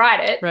haven't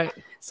tried it. Right.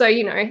 So,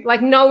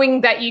 like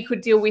knowing that you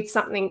could deal with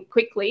something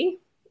quickly,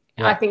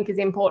 I think is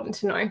important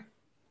to know.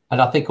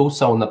 And I think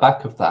also on the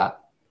back of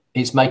that,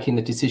 it's making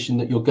the decision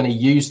that you're going to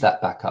use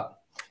that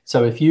backup.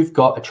 So if you've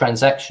got a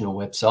transactional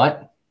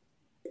website,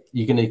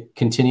 you're going to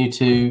continue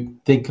to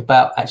think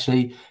about,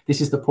 actually,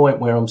 this is the point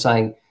where I'm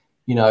saying,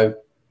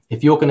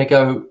 if you're going to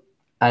go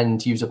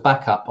and use a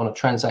backup on a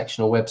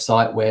transactional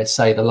website where,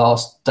 say, the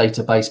last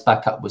database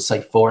backup was,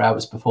 say, 4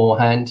 hours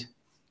beforehand,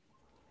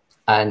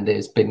 and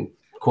there's been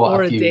quite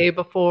a few. Or a day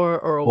before,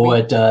 or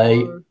a day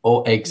before.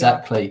 Or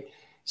exactly. Yeah.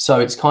 So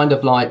it's kind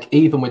of like,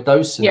 even with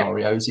those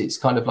scenarios, it's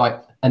kind of like,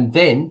 and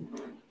then,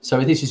 so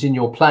this is in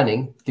your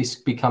planning, this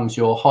becomes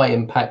your high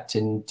impact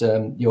and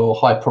your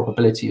high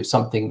probability of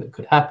something that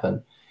could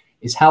happen,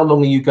 is how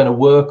long are you going to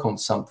work on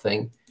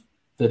something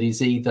that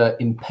is either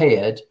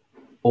impaired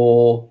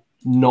or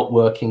not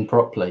working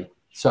properly?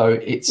 So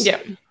it's,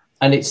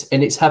 and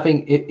it's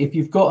having, if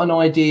you've got an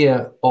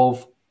idea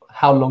of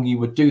how long you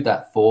would do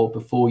that for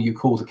before you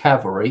call the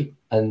cavalry,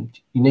 and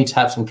you need to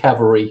have some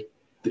cavalry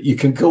that you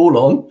can call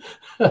on,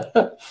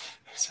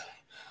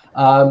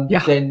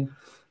 then,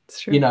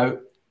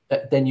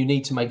 then you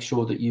need to make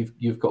sure that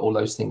you've got all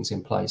those things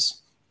in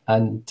place.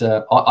 And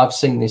I've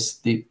seen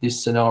this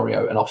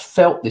scenario, and I've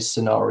felt this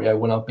scenario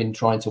when I've been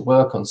trying to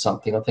work on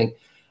something. I think,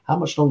 how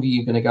much longer are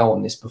you going to go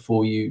on this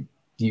before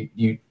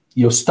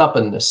your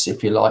stubbornness,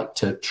 if you like,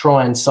 to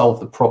try and solve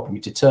the problem,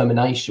 your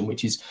determination,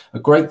 which is a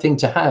great thing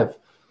to have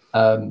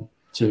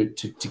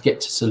to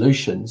get to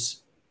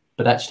solutions,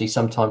 but actually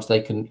sometimes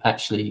they can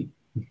actually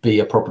be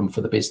a problem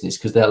for the business,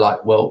 because they're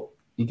like, well,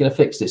 you're going to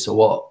fix this or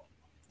what?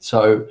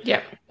 So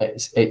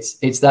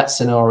it's that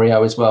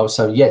scenario as well.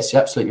 So yes,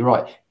 you're absolutely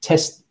right.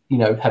 Test,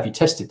 have you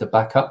tested the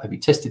backup? Have you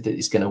tested that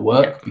it's going to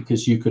work?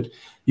 Because you could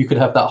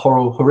have that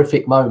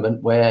horrific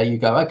moment where you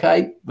go,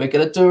 okay, we're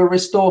going to do a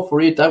restore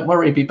for you. Don't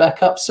worry, be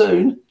back up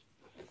soon.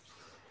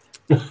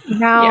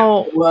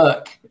 Now,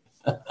 work.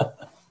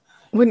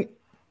 when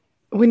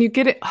you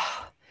get it,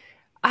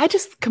 I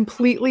just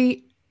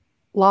completely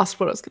lost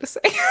what I was going to say.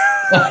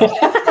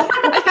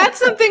 I had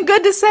something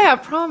good to say, I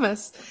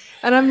promise.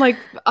 And I'm like,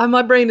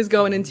 my brain is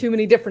going in too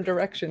many different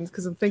directions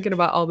because I'm thinking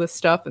about all this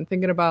stuff and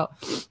thinking about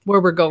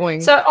where we're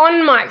going. So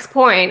on Mike's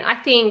point, I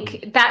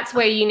think that's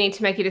where you need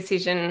to make a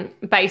decision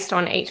based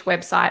on each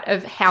website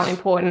of how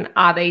important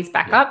are these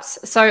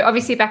backups. So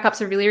obviously backups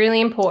are really,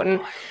 really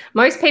important.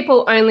 Most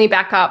people only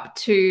back up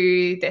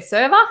to their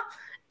server.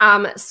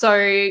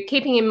 So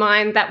keeping in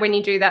mind that when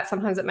you do that,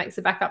 sometimes it makes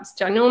the backups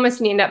ginormous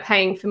and you end up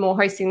paying for more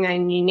hosting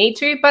than you need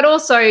to. But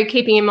also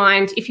keeping in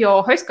mind if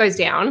your host goes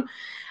down,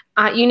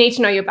 you need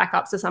to know your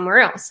backups are somewhere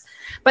else.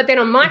 But then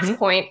on Mike's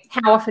point,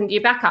 how often do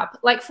you back up?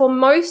 Like for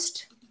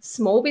most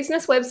small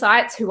business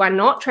websites who are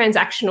not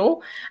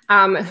transactional,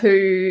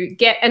 who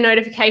get a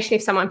notification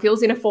if someone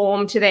fills in a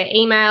form to their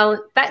email,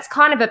 that's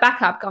kind of a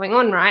backup going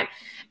on, right?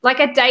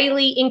 Like a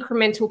daily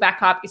incremental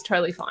backup is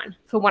totally fine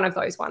for one of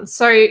those ones.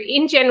 So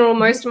in general,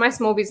 most of my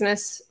small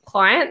business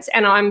clients,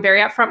 and I'm very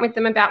upfront with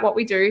them about what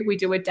we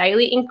do a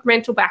daily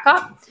incremental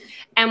backup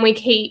and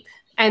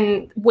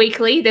and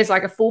weekly, there's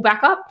like a full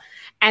backup.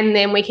 And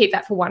then we keep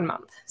that for 1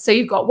 month. So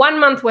you've got 1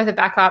 month worth of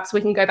backups. We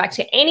can go back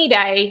to any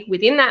day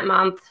within that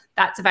month.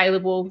 That's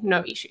available,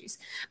 no issues.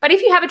 But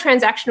if you have a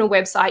transactional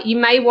website, you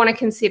may want to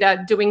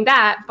consider doing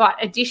that. But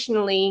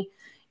additionally,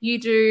 you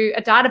do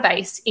a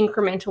database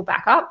incremental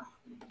backup,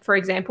 for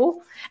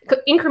example.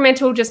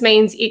 Incremental just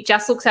means it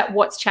just looks at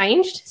what's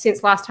changed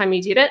since last time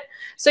you did it.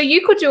 So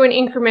you could do an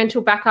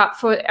incremental backup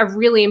for a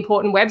really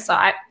important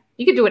website.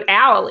 You could do it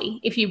hourly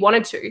if you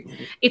wanted to.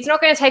 It's not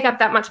going to take up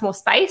that much more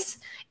space.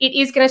 It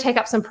is going to take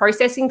up some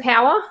processing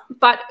power,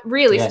 but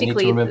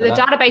realistically, the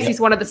database is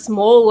one of the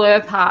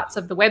smaller parts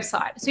of the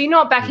website. So you're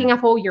not backing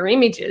up all your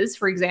images,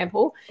 for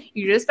example.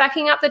 You're just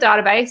backing up the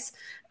database,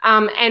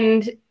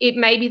 and it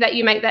may be that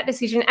you make that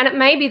decision, and it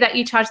may be that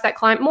you charge that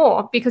client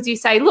more because you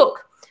say,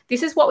 look,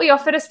 this is what we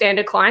offer to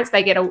standard clients.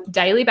 They get a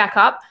daily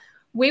backup.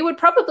 We would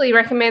probably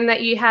recommend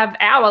that you have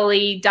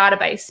hourly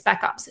database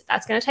backups.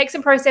 That's going to take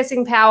some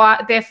processing power.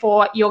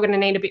 Therefore, you're going to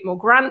need a bit more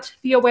grunt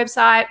for your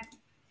website.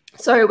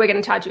 So we're going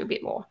to charge you a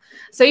bit more.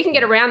 So you can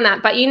get around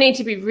that, but you need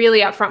to be really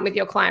upfront with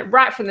your client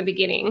right from the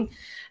beginning.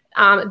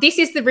 This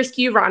is the risk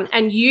you run,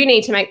 and you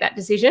need to make that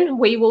decision.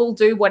 We will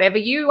do whatever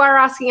you are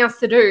asking us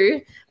to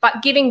do,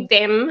 but giving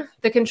them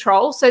the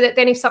control so that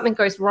then if something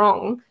goes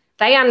wrong,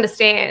 they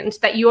understand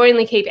that you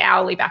only keep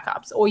hourly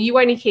backups or you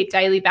only keep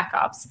daily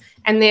backups,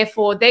 and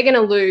therefore they're going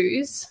to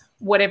lose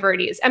whatever it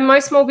is. And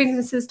most small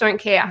businesses don't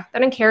care. They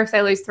don't care if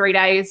they lose 3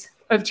 days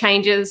of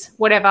changes,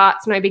 whatever.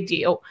 It's no big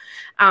deal.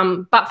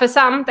 But for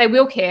some, they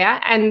will care,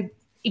 and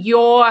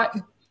you're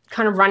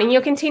kind of running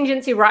your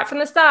contingency right from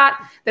the start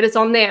that it's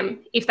on them.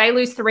 If they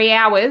lose 3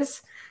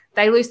 hours,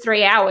 they lose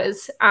 3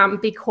 hours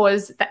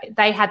because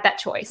they had that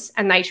choice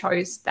and they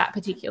chose that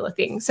particular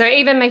thing. So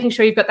even making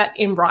sure you've got that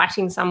in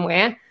writing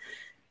somewhere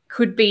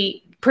could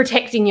be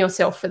protecting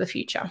yourself for the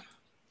future.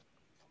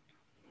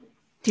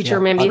 Did you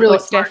remember your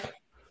thoughts, Steph?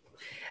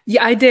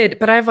 Yeah, I did,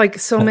 but I have like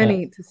so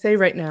many to say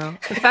right now.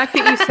 The fact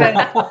that you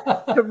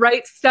said to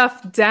write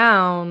stuff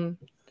down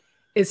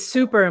is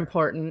super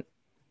important.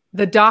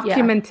 The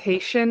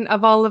documentation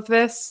of all of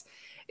this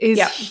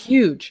is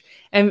huge.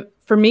 And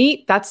for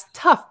me, that's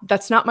tough.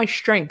 That's not my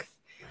strength.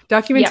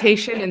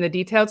 Documentation and the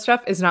detailed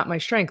stuff is not my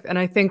strength. And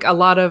I think a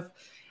lot of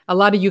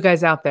you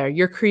guys out there,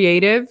 you're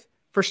creative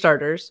for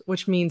starters,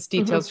 which means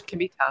details can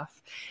be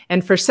tough.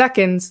 And for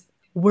seconds,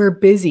 we're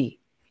busy.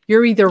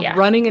 You're either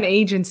running an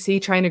agency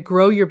trying to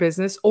grow your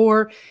business,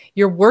 or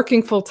you're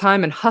working full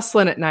time and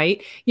hustling at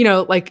night, you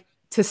know, like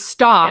to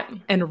stop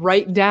and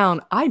write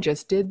down, I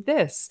just did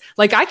this.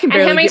 Like I can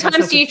barely. And how many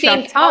times do you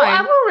think, oh,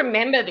 I will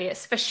remember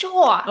this for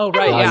sure? Oh,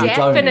 right. Yeah.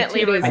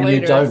 Definitely. And you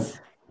don't.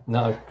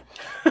 No.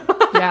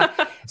 Yeah.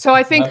 So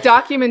I think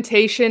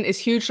documentation is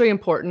hugely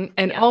important.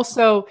 And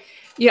also,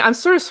 I'm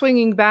sort of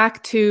swinging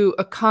back to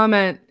a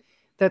comment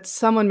that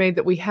someone made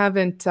that we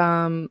haven't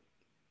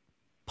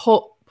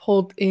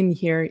pulled in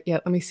here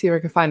yet. Let me see if I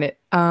can find it.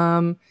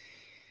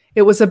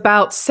 It was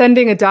about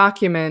sending a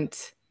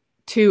document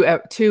to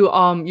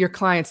your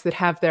clients that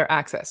have their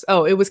access.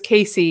 Oh, it was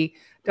Casey,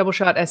 Double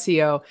Shot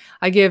SEO.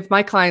 I give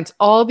my clients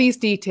all these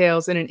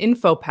details in an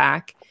info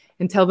pack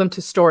and tell them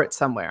to store it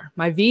somewhere.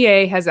 My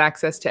VA has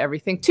access to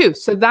everything too.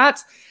 So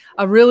that's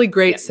a really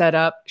great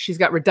setup. She's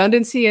got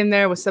redundancy in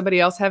there with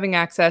somebody else having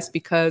access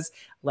because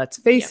let's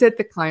face it,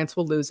 the clients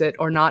will lose it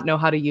or not know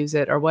how to use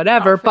it or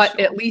whatever, but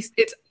at least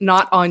it's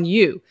not on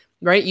you,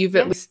 right? You've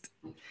at least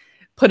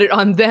put it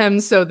on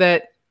them so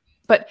that,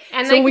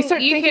 and so we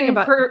start thinking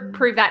about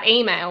prove that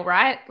email,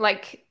 right?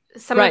 Like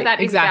some of that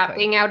is about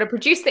being able to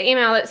produce the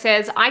email that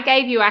says, I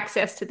gave you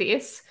access to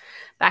this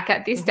back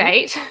at this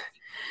date.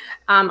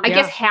 I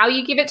guess how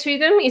you give it to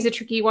them is a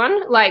tricky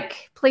one.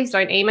 Like, please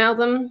don't email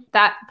them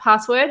that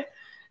password.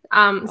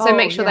 So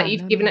make sure that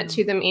you've given it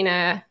to them in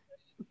a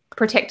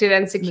protected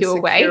and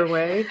secure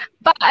way.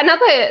 But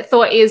another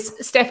thought is,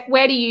 Steph,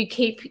 where do you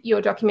keep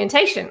your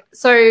documentation?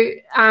 So,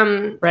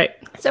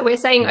 so we're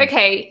saying,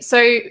 okay,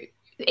 so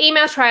the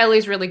email trail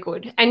is really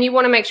good, and you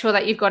want to make sure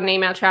that you've got an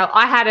email trail.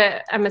 I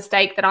had a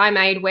mistake that I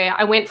made where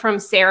I went from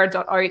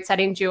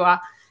sarah.oates@Endure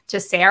to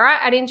Sarah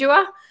at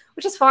Endure,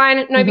 which is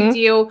fine, no big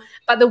deal.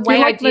 But the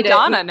way I did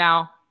Madonna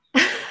now.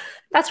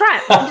 That's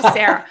right. I'm just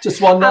Sarah.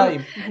 Just one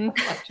name.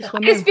 I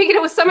just figured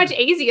it was so much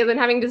easier than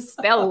having to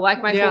spell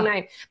like my full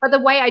name. But the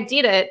way I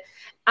did it,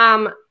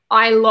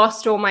 I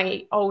lost all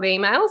my old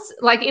emails.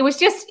 Like it was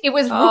rookie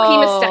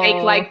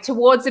mistake, like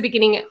towards the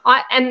beginning.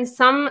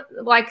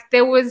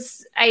 There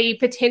was a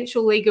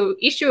potential legal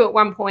issue at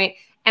one point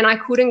and I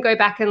couldn't go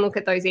back and look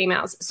at those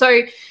emails.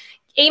 So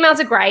emails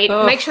are great.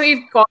 Make sure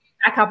you've got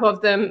backup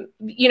of them.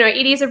 You know,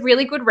 it is a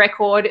really good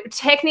record.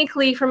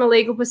 Technically from a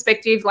legal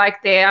perspective,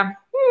 like they're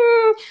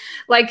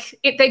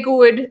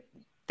good.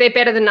 They're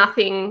better than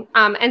nothing.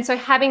 And so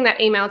having that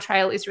email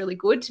trail is really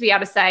good to be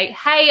able to say,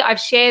 hey, I've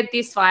shared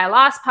this via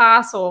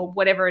LastPass or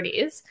whatever it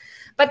is.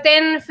 But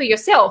then for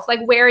yourself, like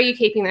where are you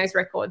keeping those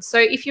records? So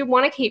if you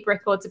want to keep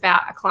records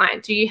about a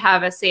client, do you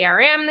have a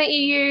CRM that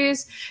you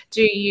use?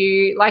 Do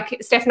you, like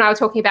Steph and I were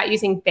talking about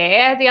using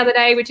Bear the other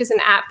day, which is an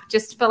app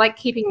just for like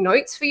keeping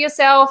notes for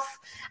yourself,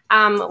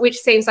 which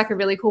seems like a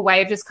really cool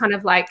way of just kind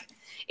of like,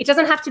 it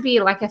doesn't have to be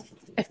like a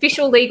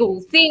official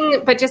legal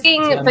thing, but just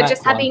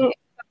having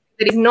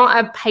that is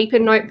not a paper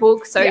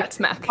notebook. So it's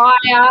Mac.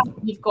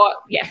 You've got,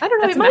 I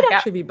don't know. It might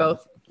actually be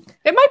both.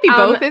 It might be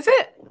both, is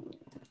it?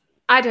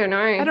 I don't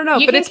know.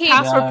 But it's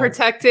password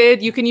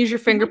protected. You can use your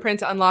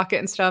fingerprint to unlock it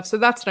and stuff. So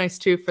that's nice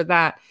too for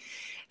that.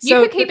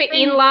 You could keep it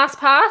in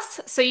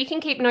LastPass. So you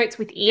can keep notes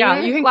within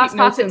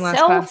LastPass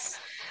itself.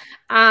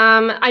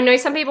 I know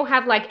some people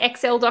have like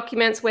Excel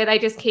documents where they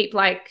just keep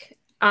like,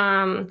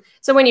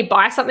 so when you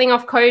buy something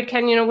off Code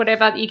Canyon or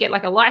whatever, you get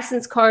like a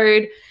license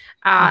code.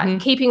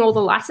 Keeping all the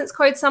license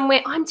codes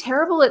somewhere. I'm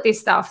terrible at this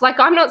stuff. Like,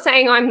 I'm not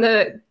saying I'm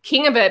the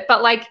king of it,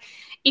 but like,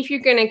 if you're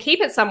going to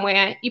keep it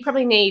somewhere, you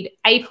probably need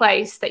a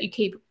place that you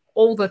keep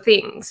all the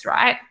things,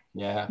 right?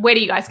 Yeah. Where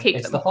do you guys keep them?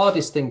 It's the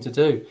hardest thing to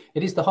do.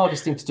 It is the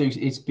hardest thing to do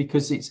is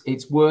because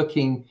it's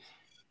working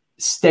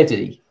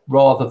steady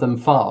rather than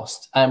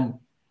fast. And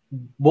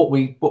what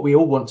we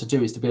all want to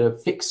do is to be able to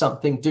fix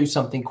something, do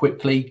something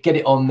quickly, get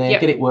it on there,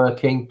 get it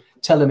working,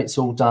 tell them it's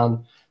all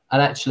done.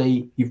 And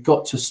actually, you've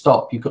got to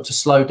stop. You've got to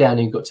slow down.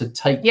 And you've got to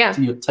take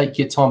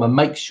your time and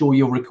make sure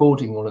you're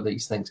recording all of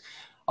these things.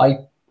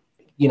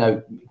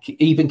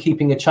 Even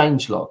keeping a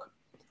change log.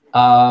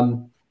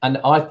 And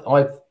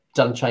I've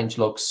done change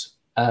logs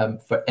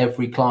for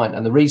every client.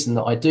 And the reason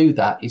that I do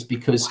that is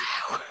because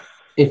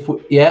if we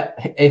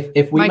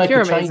Mike, make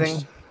a change,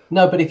 amazing.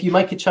 but if you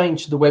make a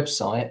change to the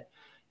website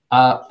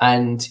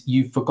and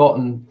you've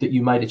forgotten that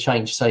you made a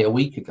change, say a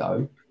week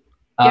ago.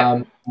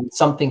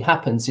 Something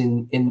happens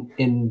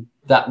in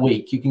that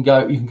week, you can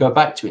go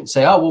back to it and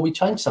say, oh, well, we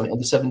changed something on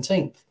the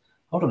 17th.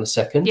 Hold on a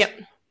second.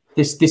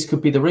 This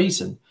could be the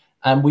reason.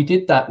 And we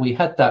did that. We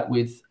had that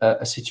with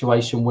a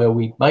situation where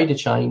we made a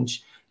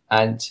change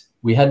and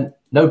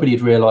nobody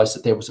had realized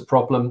that there was a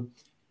problem.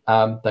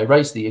 They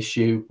raised the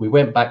issue. We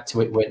went back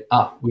to it,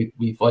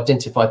 we've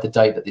identified the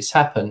day that this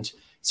happened,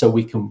 so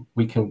we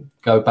can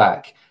go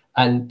back.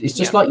 And it's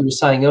just like you were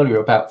saying earlier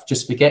about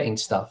just forgetting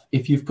stuff.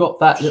 If you've got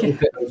that little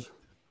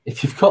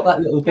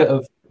bit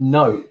of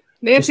note,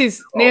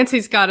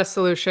 Nancy's got a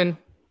solution.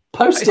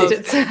 Post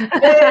it.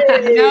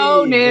 Hey!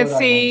 No,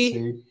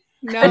 Nancy.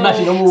 No.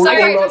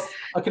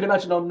 I can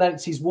imagine on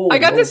Nancy's wall. I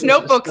got this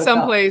notebook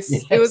someplace.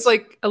 Yes. It was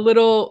like a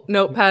little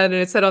notepad, and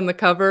it said on the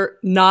cover,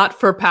 "Not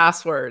for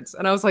passwords."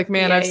 And I was like,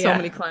 "Man, I have so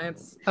many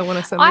clients. I want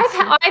to send."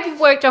 I've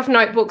worked off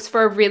notebooks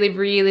for a really,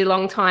 really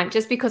long time,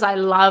 just because I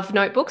love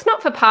notebooks,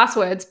 not for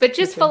passwords, but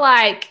just for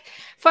like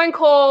phone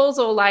calls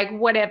or like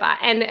whatever.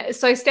 And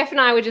so Steph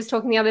and I were just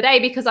talking the other day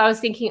because I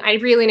was thinking I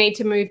really need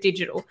to move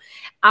digital.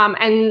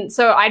 And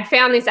so I'd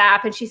found this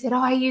app and she said,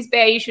 oh, I use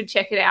Bear, you should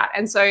check it out.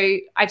 And so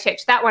I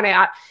checked that one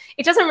out.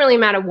 It doesn't really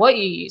matter what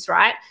you use,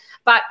 right?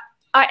 But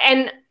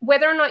and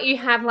whether or not you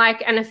have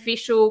like an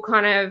official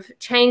kind of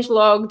change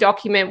log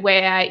document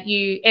where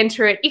you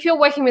enter it, if you're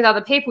working with other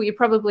people, you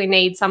probably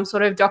need some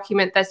sort of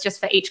document that's just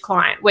for each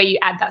client where you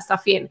add that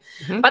stuff in.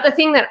 But the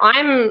thing that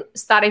I'm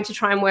starting to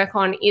try and work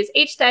on is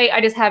each day I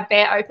just have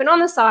Bear open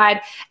on the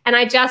side and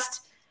I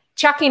just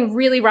chuck in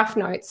really rough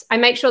notes. I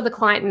make sure the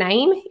client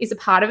name is a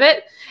part of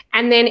it.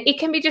 And then it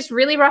can be just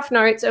really rough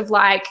notes of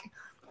like,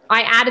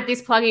 I added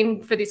this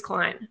plugin for this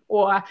client,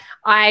 or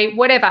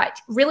whatever,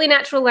 really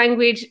natural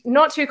language,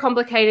 not too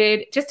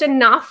complicated, just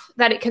enough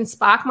that it can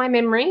spark my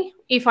memory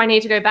if I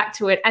need to go back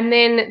to it. And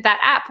then that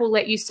app will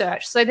let you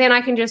search. So then I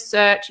can just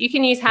search. You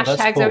can use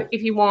hashtags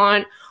if you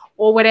want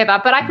or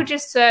whatever, but I could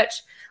just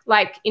search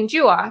like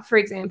Endure, for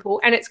example,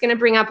 and it's going to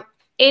bring up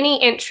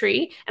any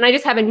entry. And I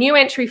just have a new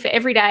entry for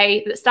every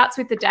day that starts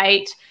with the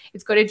date.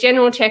 It's got a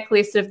general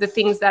checklist of the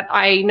things that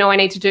I know I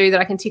need to do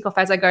that I can tick off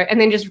as I go, and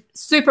then just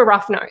super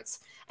rough notes.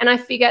 And I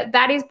figure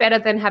that is better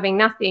than having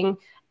nothing.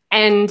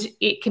 And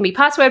it can be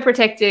password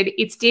protected.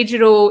 It's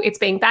digital. It's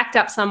being backed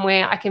up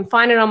somewhere. I can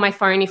find it on my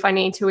phone if I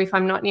need to, if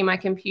I'm not near my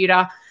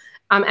computer.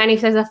 And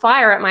if there's a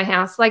fire at my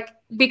house, like,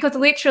 because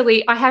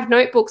literally I have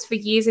notebooks for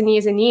years and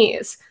years and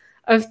years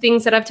of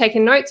things that I've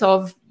taken notes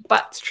of,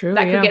 but It's true,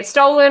 that could get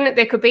stolen.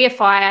 There could be a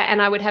fire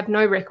and I would have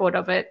no record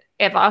of it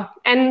ever.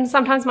 And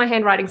sometimes my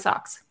handwriting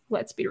sucks.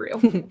 Let's be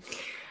real.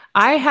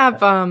 I have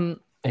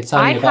It's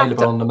only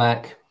available on the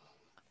Mac.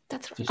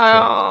 That's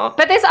right.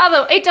 But there's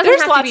other. It doesn't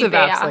there's have lots to be of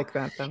there. apps like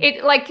that. Though.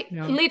 It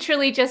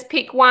literally just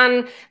pick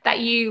one that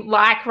you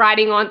like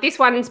writing on. This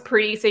one's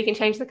pretty, so you can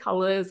change the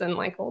colors and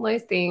like all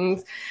those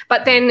things.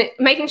 But then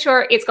making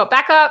sure it's got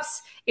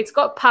backups, it's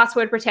got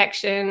password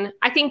protection.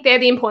 I think they're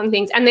the important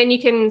things, and then you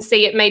can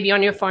see it maybe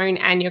on your phone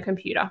and your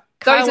computer.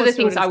 Those are the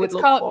things I would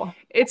look for.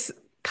 It's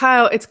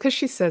Kyle. It's because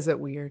she says it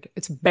weird.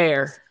 It's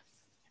Bear.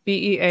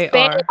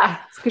 Bear.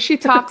 It's because she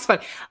talks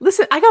funny.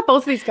 Listen, I got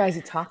both of these guys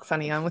who talk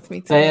funny on with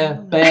me too.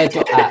 Bear.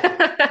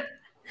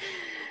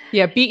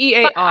 Yeah,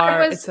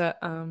 Bear. It's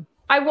a.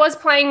 I was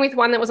playing with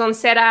one that was on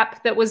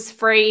Setapp that was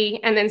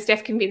free, and then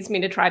Steph convinced me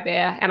to try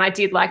Bear, and I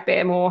did like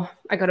Bear more.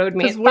 I got to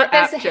admit, but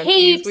there's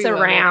heaps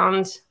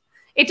around.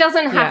 It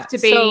doesn't have to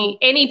be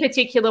any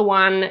particular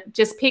one.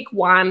 Just pick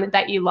one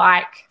that you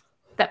like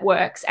that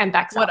works and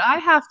backs up. What I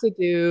have to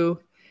do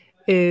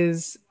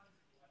is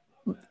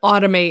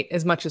automate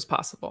as much as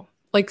possible.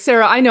 Like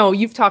Sarah, I know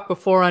you've talked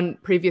before on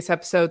previous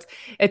episodes.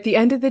 At the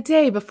end of the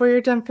day, before you're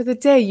done for the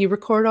day, you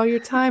record all your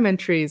time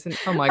entries. And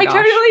oh my gosh,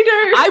 I totally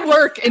do. I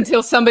work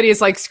until somebody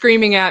is like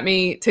screaming at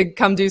me to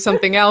come do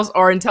something else,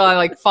 or until I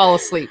like fall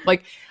asleep.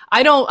 Like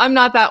I'm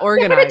not that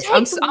organized. Yeah,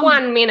 but it takes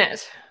 1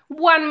 minute.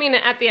 1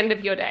 minute at the end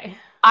of your day.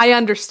 I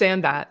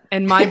understand that.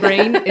 And my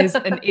brain is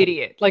an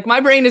idiot. Like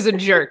my brain is a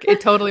jerk. It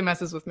totally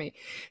messes with me.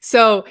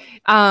 So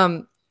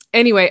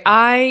anyway,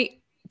 I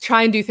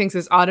try and do things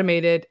as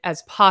automated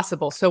as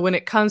possible. So when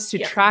it comes to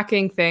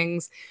tracking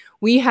things,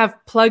 we have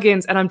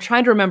plugins, and I'm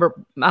trying to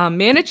remember,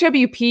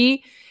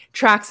 ManageWP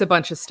tracks a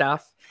bunch of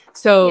stuff.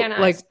 So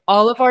like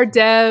all of our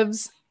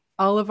devs,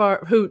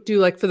 who do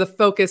like for the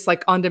focus,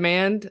 like on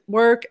demand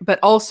work, but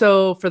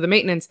also for the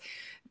maintenance,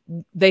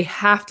 they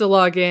have to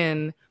log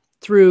in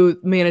through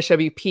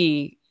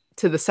ManageWP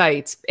to the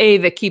sites. A,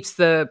 that keeps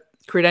the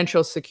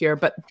credentials secure,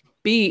 but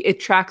B, it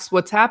tracks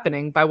what's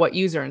happening by what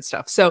user and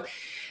stuff. So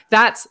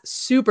that's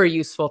super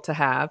useful to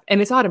have,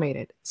 and it's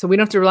automated. So we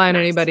don't have to rely on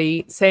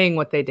anybody saying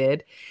what they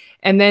did.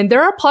 And then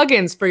there are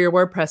plugins for your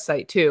WordPress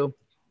site too.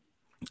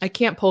 I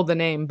can't pull the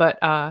name, but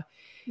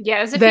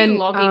there's a few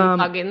logging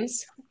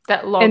plugins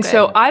that log. And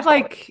so I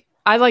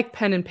like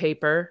pen and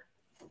paper.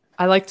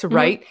 I like to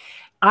write.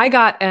 I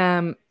got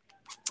an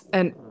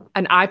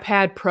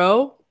iPad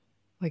Pro,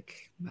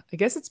 like I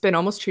guess it's been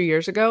almost 2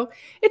 years ago.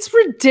 It's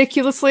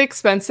ridiculously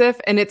expensive,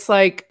 and it's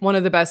like one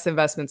of the best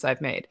investments I've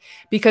made,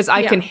 because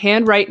I can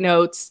handwrite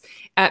notes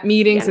at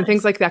meetings and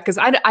things like that. Because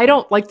I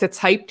don't like to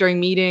type during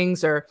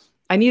meetings, or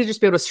I need to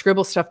just be able to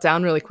scribble stuff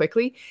down really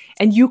quickly.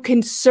 And you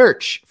can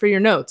search for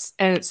your notes.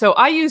 And so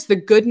I use the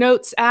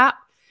GoodNotes app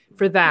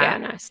for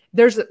that. Yeah, nice.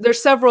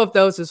 There's several of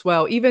those as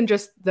well. Even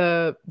just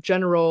the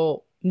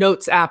general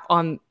notes app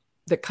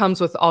that comes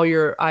with all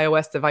your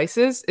iOS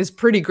devices is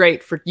pretty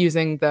great for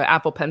using the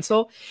Apple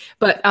Pencil.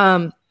 But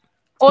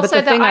also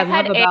the thing I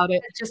love iPad Air about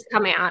it has just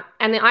come out,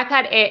 and the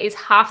iPad Air is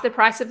half the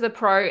price of the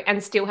Pro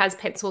and still has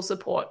pencil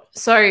support.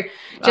 So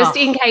just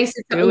in case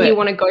it's something you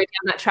want to go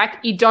down that track,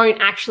 you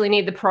don't actually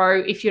need the Pro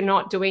if you're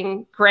not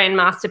doing grand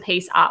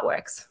masterpiece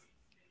artworks.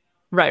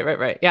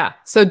 Right. Yeah.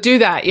 So do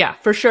that. Yeah,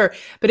 for sure.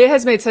 But it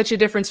has made such a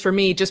difference for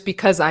me, just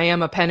because I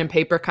am a pen and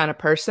paper kind of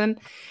person.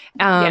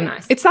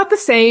 Nice. It's not the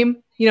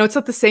same, it's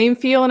not the same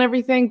feel and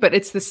everything, but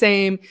it's the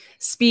same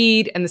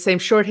speed and the same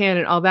shorthand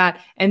and all that.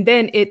 And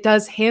then it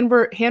does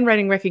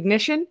handwriting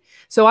recognition.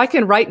 So I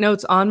can write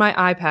notes on my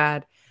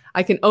iPad.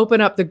 I can open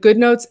up the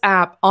GoodNotes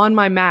app on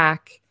my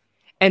Mac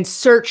and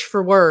search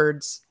for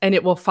words, and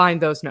it will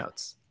find those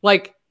notes.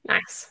 Like,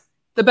 nice.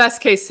 The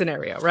best case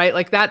scenario, right?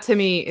 Like that to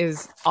me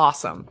is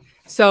awesome.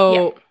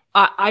 So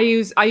I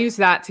use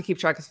that to keep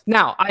track of.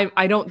 Now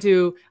I don't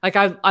do like,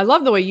 I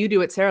love the way you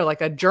do it, Sarah,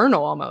 like a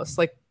journal almost,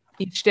 like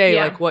each day,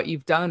 like what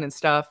you've done and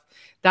stuff.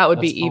 That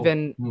would be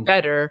even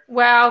better.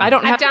 Well, I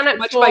don't have done it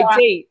much by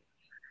date.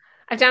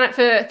 I've done it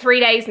for 3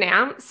 days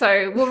now,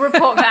 so we'll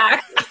report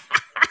back.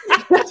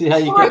 See how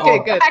you get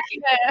on. Good.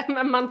 Back in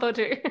a month or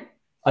two.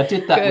 I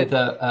did that with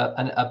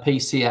a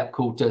PC app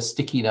called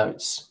Sticky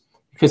Notes,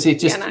 because it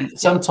just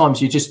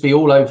sometimes you just be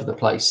all over the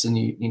place, and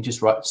you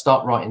just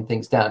start writing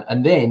things down,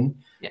 and then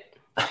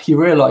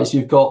you realize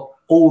you've got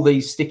all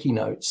these sticky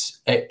notes.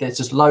 There's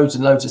just loads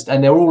and loads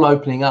and they're all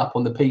opening up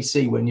on the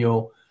PC when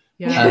you're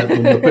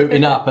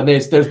booting up, and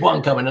there's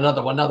one coming,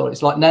 another one.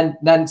 It's like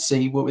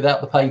Nancy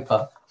without the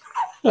paper.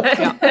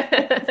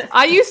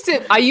 I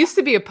used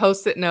to be a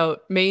Post-it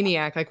note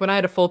maniac. Like when I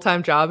had a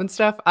full-time job and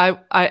stuff,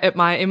 in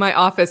my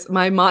office,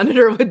 my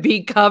monitor would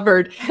be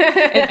covered,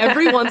 and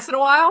every once in a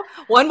while,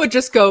 one would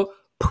just go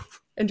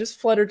poof and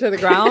just flutter to the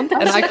ground,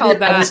 and I called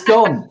that. And it's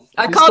gone.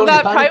 I called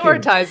that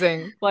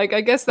prioritizing. Like I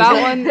guess that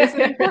one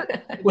isn't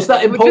important. Was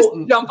that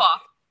important? Just jump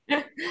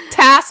off.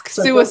 Task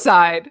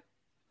suicide.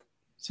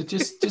 So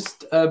just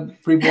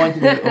rewinding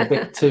a little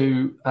bit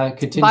to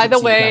contingency By the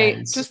way,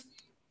 plans. just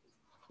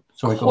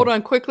hold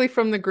on quickly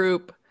from the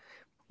group.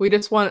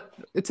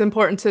 it's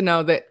important to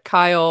know that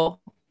Kyle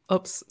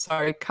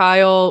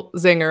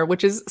Zinger,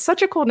 which is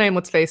such a cool name,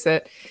 let's face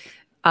it.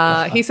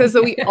 He says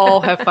that we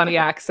all have funny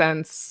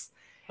accents.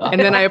 And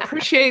then I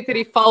appreciate that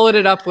he followed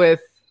it up with,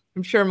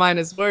 I'm sure mine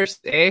is worse,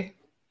 eh?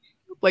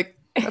 Like,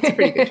 that's a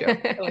pretty good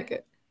joke. I like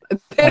it.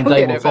 They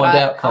will find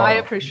out, Kyle.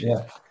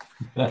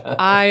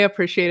 I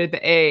appreciated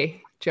the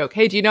A joke.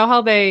 Hey, do you know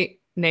how they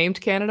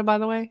named Canada, by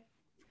the way?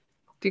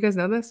 Do you guys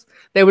know this?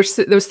 There was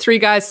 3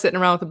 guys sitting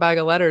around with a bag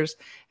of letters,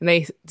 and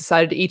they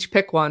decided to each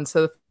pick one.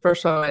 So the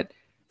first one went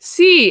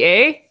C,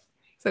 A.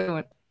 Second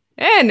one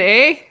N,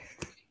 A.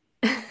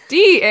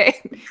 D,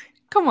 A.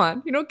 Come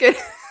on, you don't get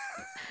it.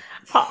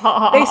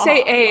 They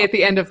say A at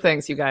the end of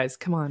things, you guys.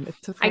 Come on,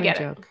 it's a funny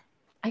joke.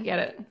 I get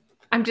it.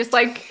 I'm just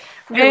like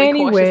really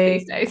cautious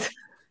these days.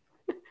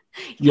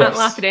 You can't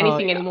laugh at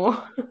anything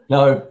anymore.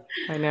 No,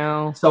 I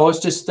know. So I was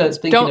just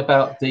thinking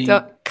about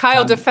the.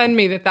 Kyle, defend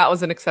me that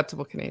was an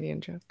acceptable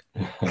Canadian joke.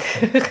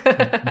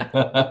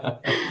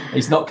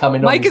 He's not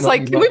coming on. Mike is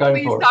like, can we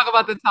please talk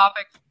about the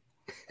topic?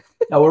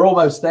 No, we're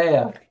almost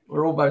there.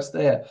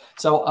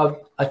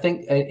 So I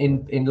think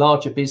in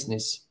larger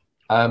business,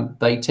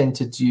 they tend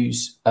to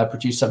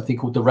produce something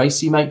called the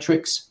RACI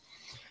matrix,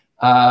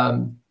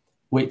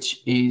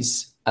 which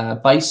is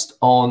based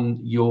on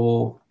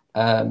your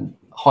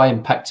high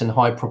impact and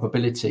high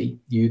probability.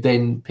 You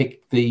then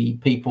pick the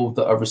people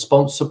that are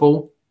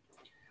responsible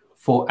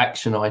for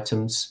action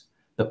items,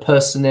 the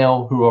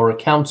personnel who are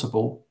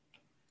accountable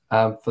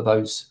for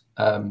those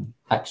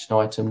action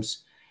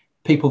items,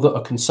 people that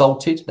are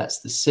consulted, that's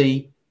the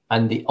C,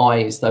 and the I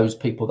is those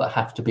people that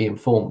have to be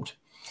informed.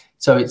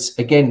 So it's,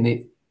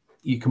 again,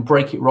 you can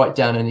break it right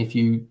down, and if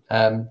you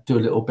do a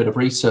little bit of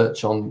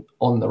research on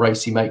the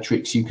RACI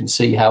matrix, you can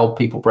see how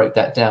people break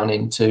that down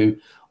into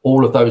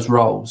all of those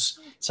roles.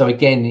 So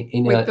again,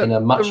 in a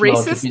much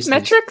larger business,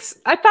 metrics.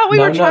 I thought we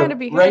were trying to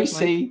be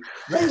RACI.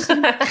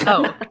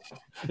 Oh,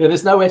 yeah.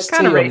 There's no ST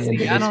on the end of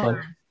this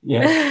one.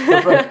 Yeah,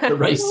 the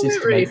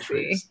racist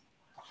matrix.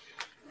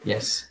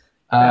 Yes.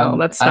 No,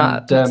 that's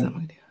not.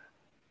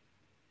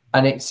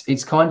 And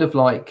it's kind of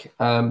like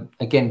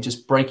again,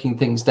 just breaking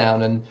things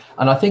down, and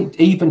I think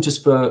even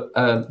just for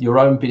your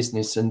own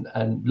business, and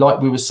like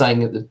we were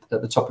saying at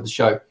the top of the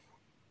show,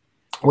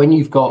 when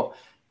you've got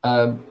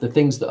the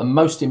things that are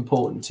most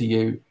important to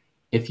you.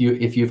 If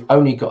you've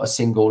only got a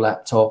single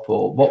laptop,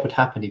 or what would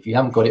happen if you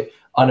haven't got it?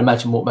 I'd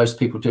imagine what most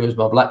people do is,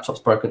 my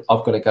laptop's broken,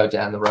 I've got to go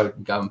down the road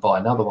and go and buy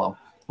another one.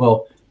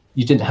 Well,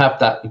 you didn't have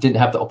that. You didn't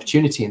have the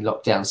opportunity in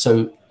lockdown.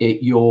 So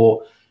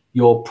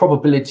your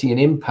probability and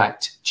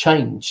impact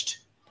changed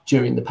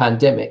during the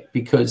pandemic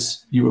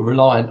because you were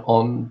reliant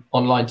on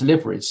online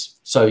deliveries.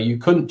 So you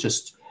couldn't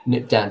just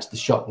nip down to the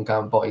shop and go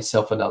and buy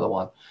yourself another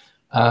one.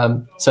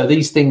 So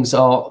these things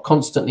are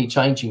constantly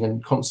changing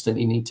and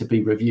constantly need to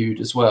be reviewed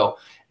as well.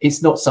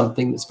 It's not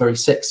something that's very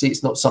sexy.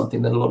 It's not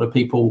something that a lot of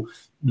people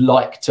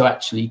like to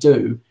actually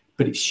do,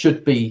 but it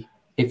should be.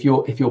 If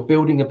you're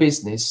building a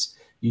business,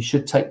 you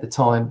should take the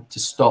time to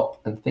stop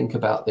and think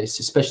about this,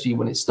 especially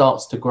when it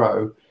starts to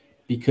grow,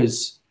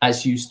 because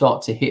as you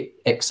start to hit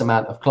X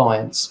amount of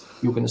clients,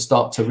 you're going to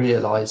start to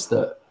realize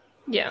that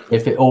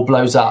if it all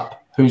blows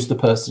up, who's the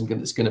person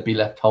that's going to be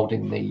left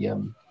holding the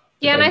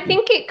and I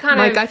think it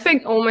I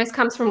think almost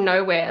comes from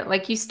nowhere.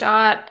 Like, you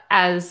start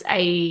as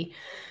a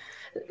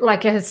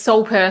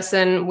sole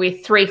person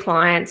with 3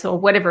 clients or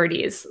whatever it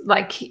is.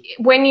 Like,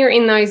 when you're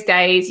in those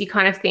days, you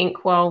kind of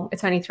think, well,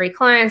 it's only 3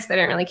 clients. They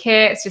don't really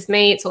care. It's just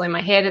me. It's all in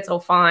my head. It's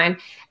all fine.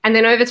 And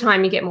then over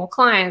time you get more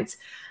clients.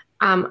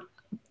 And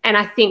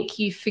I think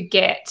you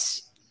forget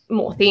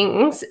more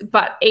things,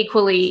 but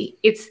equally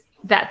it's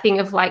that thing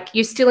of like,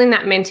 you're still in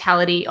that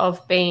mentality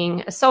of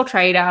being a sole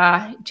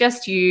trader,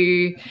 just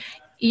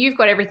you've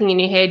got everything in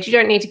your head. You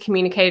don't need to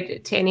communicate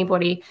it to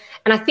anybody.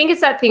 And I think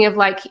it's that thing of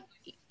like,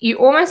 you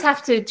almost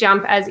have to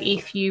jump as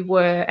if you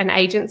were an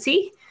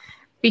agency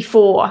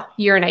before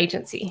you're an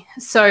agency.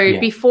 So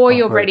before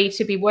you're ready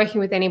to be working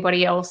with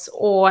anybody else,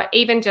 or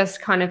even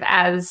just kind of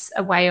as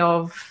a way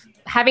of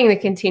having the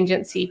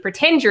contingency,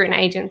 pretend you're an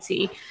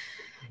agency,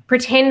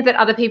 pretend that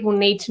other people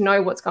need to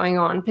know what's going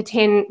on,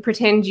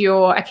 pretend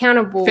you're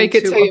accountable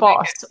to a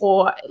boss,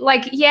 or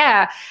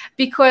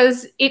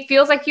because it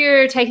feels like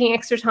you're taking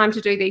extra time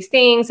to do these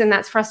things, and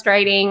that's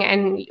frustrating,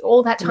 and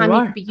all that time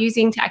you could be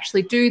using to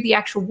actually do the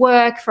actual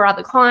work for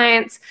other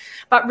clients.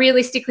 But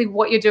realistically,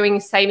 what you're doing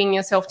is saving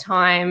yourself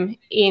time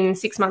in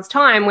 6 months'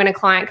 time when a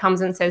client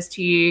comes and says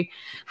to you,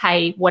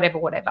 hey, whatever,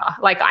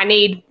 like, I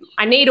need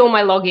all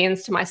my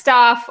logins to my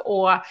stuff,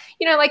 or,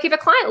 like, if a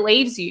client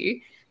leaves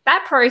you,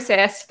 that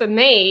process for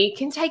me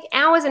can take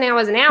hours and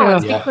hours and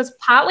hours because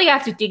partly I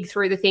have to dig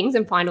through the things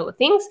and find all the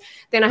things.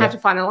 Then I have to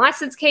find the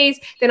license keys.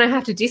 Then I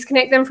have to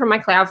disconnect them from my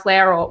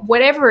Cloudflare or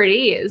whatever it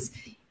is.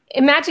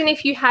 Imagine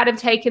if you had have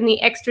taken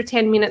the extra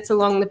 10 minutes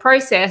along the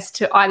process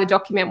to either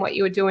document what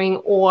you were doing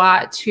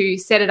or to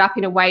set it up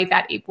in a way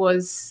that it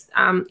was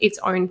its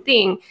own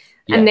thing.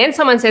 Yeah. And then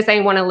someone says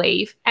they want to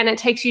leave and it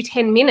takes you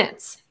 10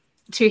 minutes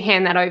to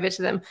hand that over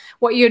to them.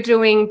 What you're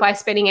doing by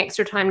spending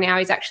extra time now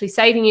is actually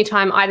saving you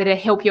time either to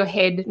help your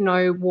head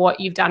know what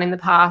you've done in the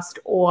past,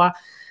 or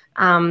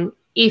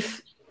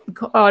if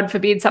God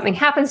forbid something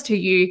happens to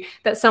you,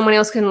 that someone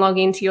else can log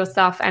into your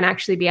stuff and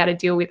actually be able to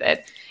deal with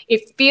it.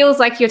 It feels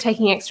like you're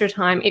taking extra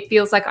time. It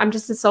feels like I'm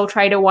just a sole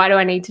trader. Why do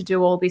I need to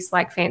do all this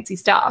like fancy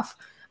stuff?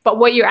 But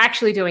what you're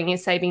actually doing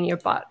is saving your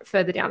butt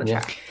further down the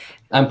track.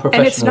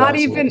 And it's not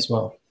even as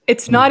well.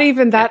 It's not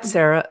even that,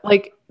 Sarah.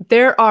 Like,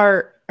 there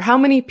are how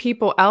many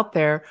people out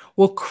there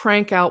will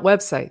crank out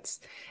websites?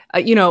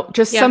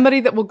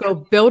 Somebody that will go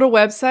build a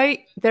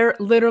website. They're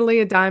literally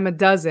a dime a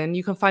dozen.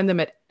 You can find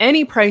them at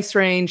any price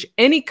range,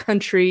 any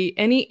country,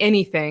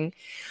 anything.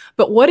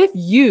 But what if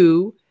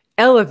you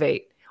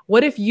elevate?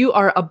 What if you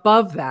are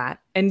above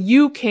that and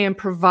you can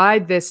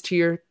provide this to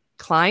your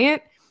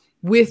client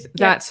with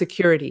that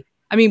security?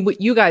 I mean,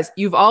 you guys,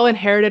 you've all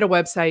inherited a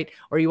website,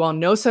 or you all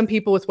know some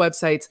people with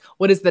websites.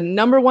 What is the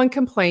number one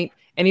complaint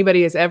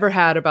anybody has ever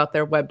had about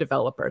their web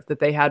developer that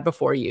they had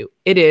before you?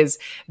 It is,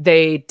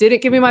 they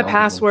didn't give me my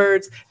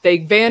passwords. They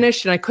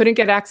vanished and I couldn't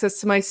get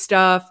access to my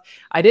stuff.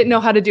 I didn't know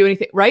how to do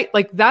anything, right?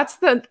 Like,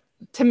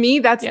 to me,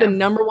 that's the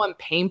number one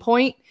pain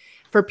point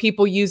for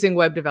people using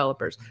web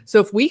developers.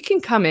 So if we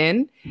can come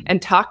in and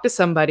talk to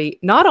somebody,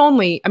 not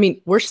only, I mean,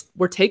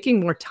 we're taking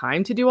more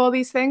time to do all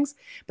these things,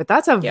 but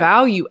that's a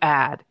value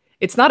add.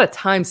 It's not a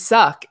time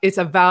suck. It's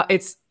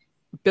it's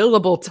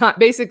billable time,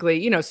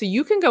 basically, so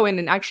you can go in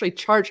and actually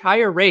charge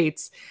higher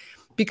rates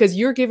because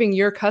you're giving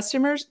your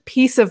customers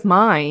peace of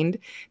mind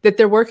that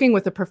they're working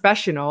with a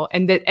professional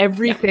and that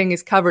everything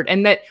is covered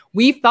and that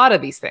we've thought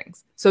of these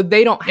things so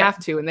they don't have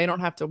to, and they don't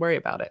have to worry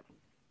about it.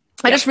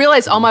 I just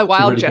realized all my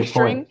wild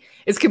gesturing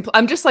is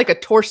I'm just like a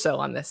torso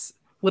on this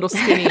little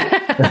skinny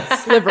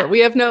sliver.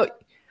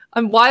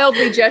 I'm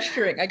wildly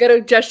gesturing. I got to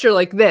gesture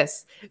like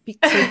this.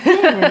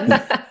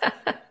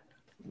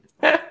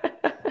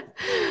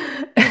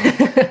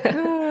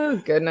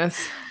 Oh,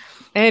 goodness.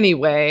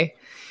 Anyway,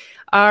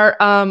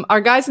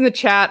 our guys in the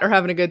chat are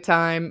having a good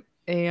time.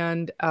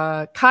 And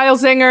Kyle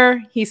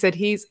Zinger, he said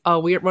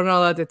we're not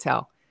allowed to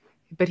tell,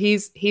 but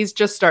he's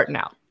just starting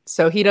out.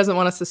 So he doesn't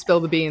want us to spill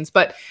the beans.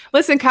 But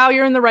listen, Kyle,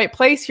 you're in the right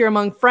place. You're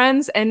among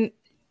friends, and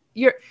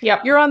you're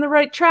on the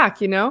right track,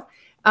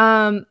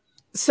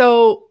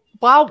 So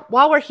while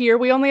we're here,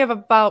 we only have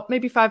about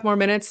maybe 5 more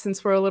minutes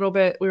since we were a little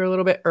bit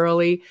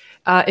early.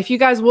 If you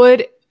guys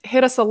would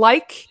hit us a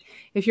like,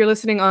 if you're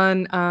listening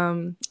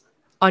on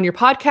your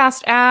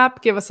podcast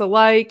app, give us a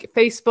like.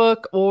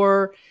 Facebook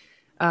or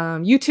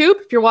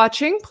YouTube, if you're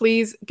watching,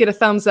 please get a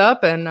thumbs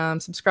up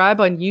and subscribe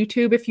on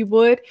YouTube if you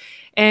would.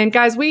 And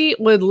guys, we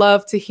would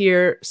love to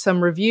hear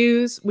some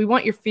reviews. We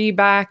want your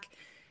feedback.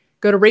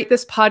 Go to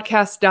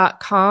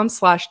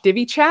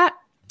ratethispodcast.com/divvychat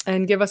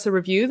and give us a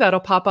review. That'll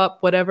pop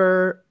up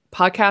whatever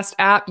podcast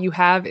app you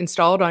have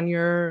installed on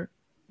your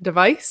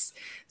device,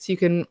 so you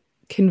can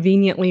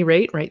conveniently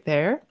rate right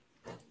there.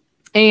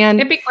 And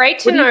it'd be great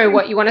to know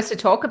what you want us to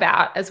talk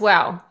about as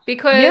well,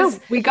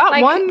 because we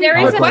got one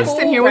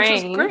question here, which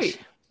was great.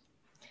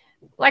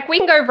 Like, we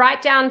can go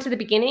right down to the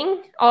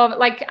beginning of,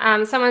 like,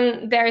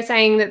 someone there is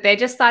saying that they're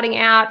just starting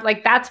out.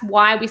 Like, that's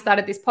why we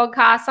started this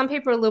podcast. Some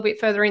people are a little bit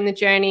further in the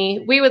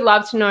journey. We would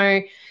love to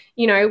know,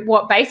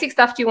 what basic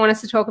stuff do you want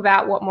us to talk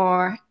about? What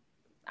more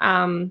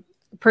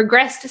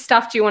progressed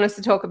stuff do you want us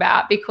to talk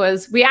about?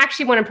 Because we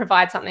actually want to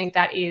provide something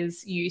that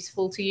is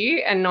useful to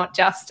you and not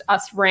just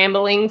us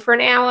rambling for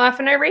an hour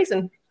for no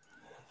reason.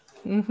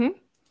 Mm-hmm.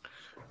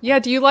 Yeah.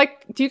 Do you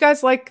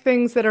guys like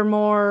things that are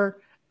more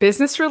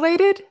business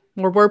related,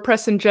 more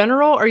WordPress in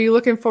general? Or are you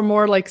looking for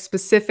more like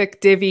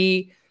specific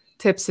Divi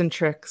tips and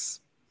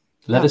tricks?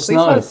 Let us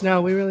know. Let us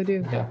know. We really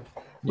do. Yeah.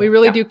 We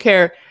really do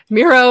care.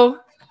 Miro,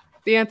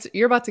 the answer,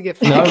 you're about to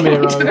get No,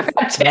 Miro. No,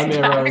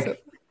 Miro.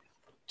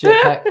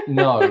 Jetpack,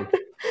 no.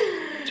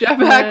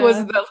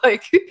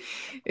 Jetpack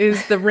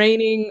is the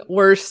reigning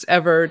worst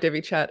ever Divi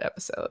Chat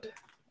episode.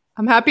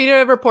 I'm happy to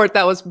report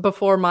that was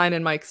before mine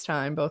and Mike's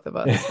time, both of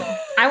us. So.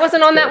 I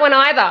wasn't on that one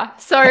either,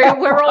 so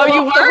we're all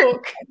you off the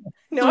hook.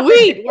 No.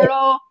 Sweet, we're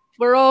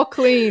all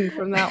clean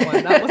from that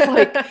one. That was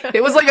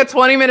it was like a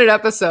 20-minute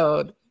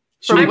episode.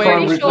 Should we try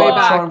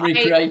and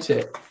recreate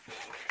it?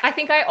 I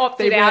think I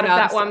opted out of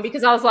that one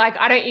because I was like,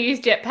 I don't use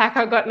Jetpack.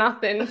 I've got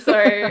nothing. So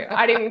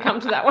I didn't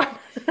come to that one.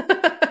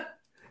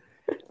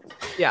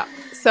 Yeah.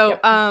 So,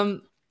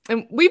 and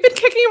we've been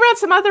kicking around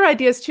some other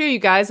ideas too, you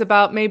guys,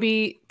 about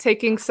maybe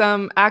taking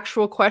some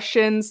actual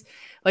questions,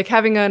 like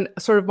having a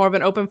sort of more of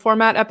an open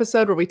format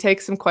episode where we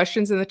take some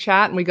questions in the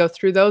chat and we go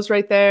through those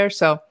right there.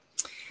 So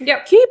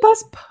keep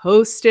us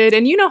posted,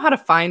 and you know how to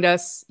find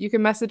us. You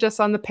can message us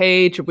on the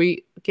page.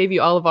 We gave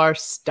you all of our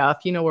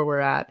stuff. You know where we're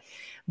at.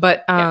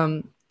 But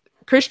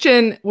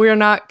Christian, we're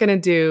not going to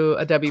do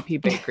a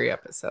WP Bakery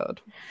episode.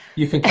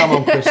 You can come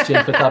on,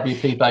 Christian, for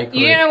WP Bakery.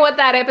 You know what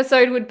that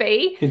episode would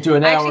be? You can do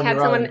an hour on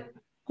your own.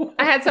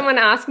 I had someone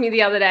ask me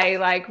the other day,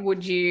 like,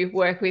 would you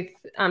work with,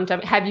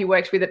 have you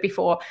worked with it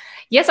before?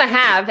 Yes, I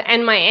have.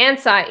 And my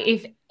answer,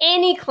 if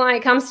any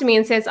client comes to me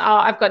and says, oh,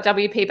 I've got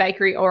WP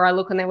Bakery, or I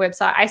look on their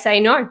website, I say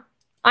no.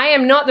 I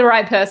am not the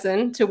right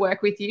person to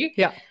work with you.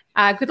 Yeah.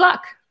 Good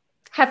luck.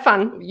 Have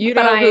fun. You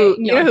know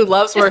who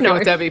loves working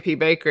with WP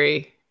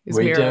Bakery is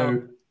we Miro.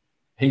 do.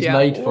 He's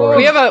made for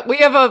we it.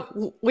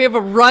 We have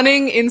a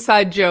running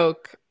inside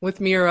joke with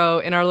Miro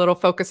in our little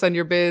Focus on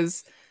Your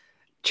Biz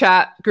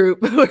chat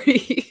group where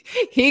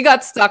he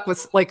got stuck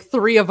with like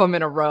 3 of them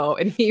in a row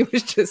and he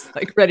was just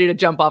like ready to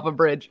jump off a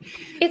bridge.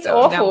 It's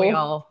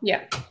awful.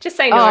 Just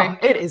say no. Oh,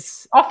 it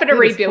is. Offer to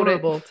rebuild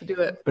it. To do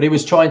it. But he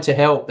was trying to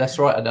help. That's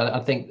right. And I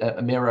think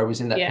Miro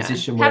was in that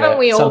position where haven't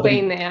we all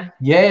been there?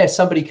 Yeah,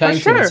 somebody came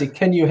to him and said,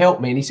 "Can you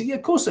help me?" And he said, "Yeah,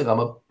 of course. I'm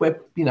a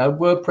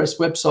WordPress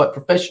website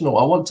professional.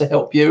 I want to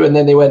help you." And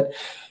then they went,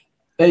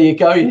 "There you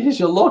go. Here's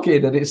your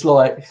login." And it's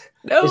like,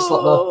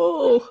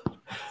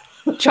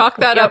 chalk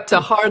that up to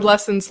hard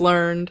lessons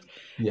learned.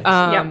 Yes.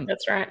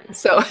 That's right.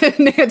 So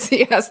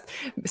Nancy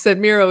said,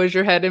 "Miro, is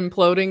your head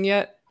imploding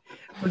yet?"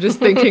 I'm just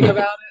thinking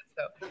about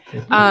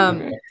it.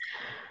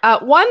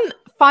 So, one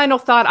final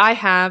thought I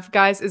have,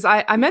 guys, is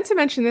I meant to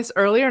mention this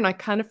earlier and I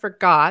kind of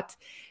forgot.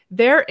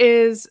 There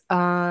is,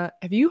 have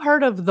you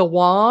heard of the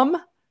WOM?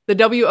 The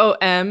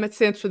WOM, it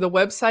stands for the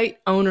Website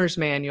Owner's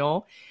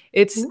Manual.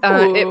 It's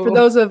for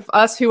those of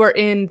us who are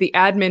in the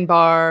Admin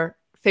Bar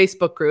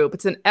Facebook group.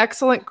 It's an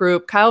excellent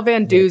group. Kyle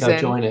Van Dusen,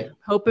 join it.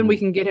 Hoping we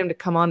can get him to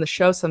come on the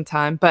show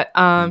sometime. But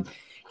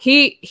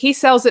he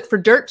sells it for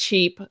dirt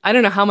cheap. I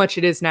don't know how much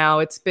it is now.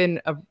 It's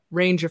been a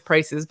range of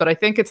prices, but I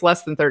think it's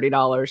less than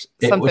 $30.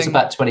 It was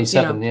about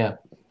 27,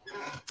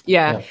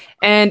 Yeah.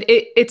 And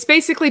it's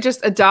basically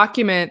just a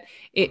document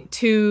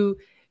to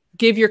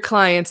give your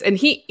clients, and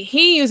he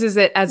uses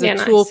it as a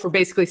tool for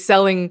basically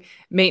selling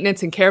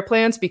maintenance and care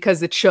plans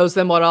because it shows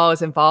them what all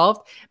is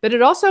involved. But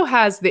it also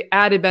has the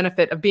added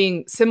benefit of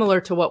being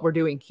similar to what we're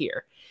doing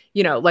here.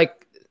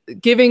 Like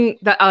giving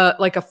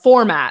like a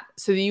format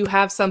so that you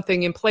have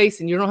something in place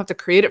and you don't have to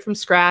create it from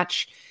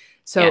scratch.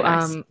 So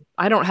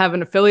I don't have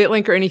an affiliate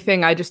link or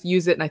anything. I just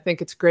use it and I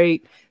think it's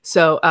great.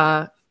 So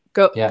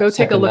go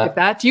take a look at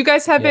that. Do you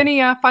guys have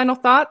any final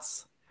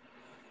thoughts?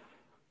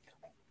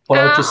 Well,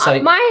 I would just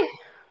say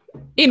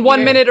in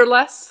 1 minute or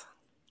less.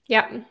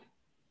 Yep.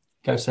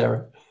 Go,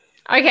 Sarah.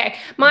 Okay.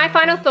 My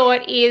final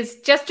thought is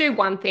just do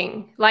one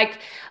thing. Like,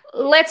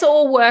 let's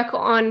all work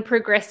on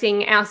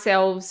progressing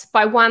ourselves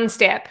by one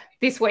step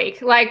this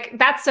week. Like,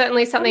 that's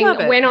certainly something.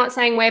 We're not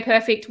saying we're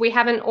perfect. We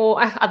haven't all,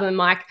 other than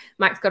Mike.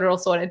 Mike's got it all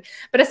sorted.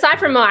 But aside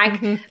from Mike,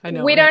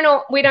 we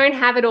don't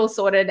have it all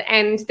sorted.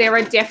 And there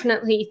are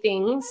definitely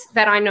things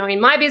that I know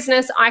in my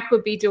business I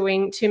could be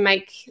doing to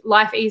make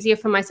life easier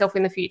for myself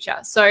in the future.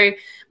 So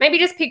maybe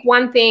just pick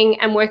one thing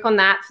and work on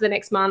that for the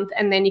next month,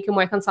 and then you can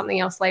work on something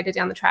else later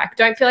down the track.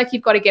 Don't feel like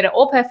you've got to get it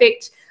all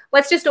perfect.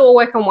 Let's just all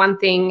work on one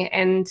thing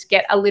and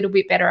get a little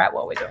bit better at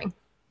what we're doing.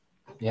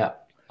 Yeah,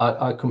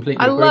 I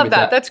completely agree love with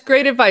that. That's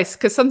great advice,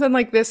 because something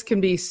like this can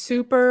be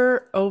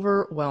super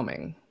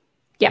overwhelming.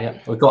 Yeah.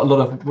 We've got a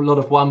lot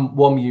of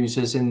WOM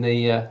users in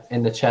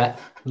the chat.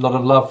 A lot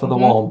of love for the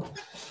WOM.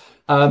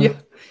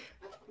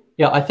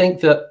 I think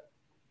that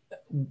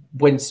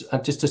when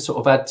just to sort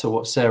of add to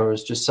what Sarah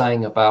was just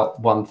saying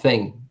about one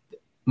thing,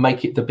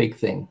 make it the big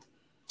thing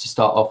to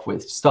start off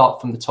with.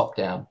 Start from the top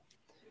down.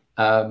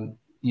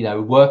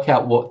 Work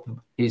out what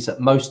is at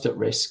most at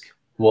risk,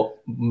 what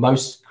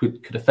most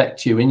could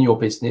affect you in your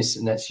business,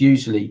 and that's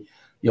usually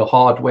your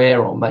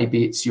hardware, or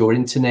maybe it's your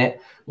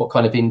internet. What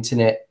kind of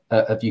internet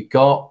have you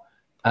got?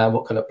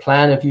 What kind of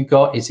plan have you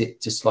got? Is it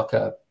just like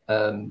a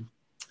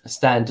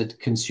standard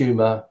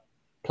consumer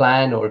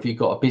plan, or have you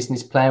got a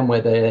business plan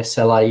where the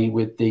SLA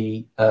with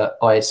the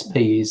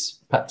ISP is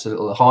perhaps a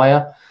little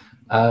higher?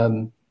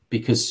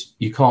 Because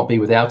you can't be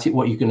without it.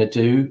 What are you going to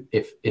do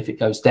if it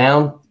goes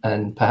down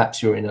and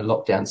perhaps you're in a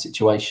lockdown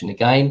situation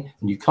again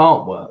and you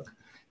can't work?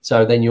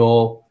 So then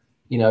you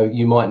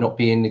might not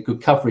be in a good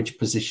coverage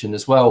position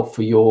as well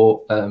for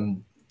your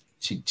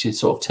to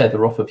sort of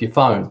tether off of your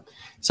phone.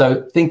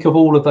 So think of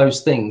all of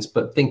those things,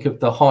 but think of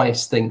the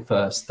highest thing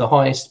first, the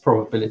highest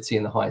probability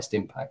and the highest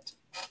impact.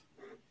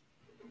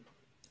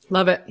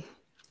 Love it.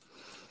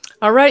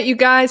 All right, you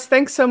guys,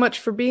 thanks so much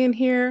for being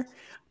here.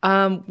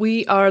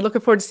 We are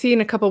looking forward to seeing you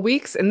in a couple of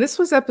weeks. And this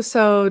was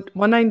episode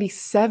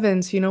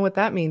 197. So you know what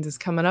that means is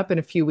coming up in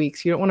a few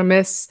weeks. You don't want to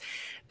miss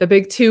the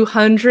big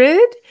 200.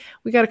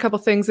 We got a couple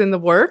things in the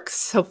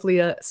works. Hopefully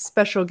a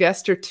special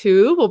guest or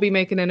two will be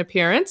making an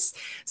appearance.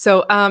 So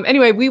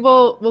anyway,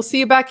 we'll see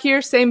you back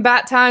here. Same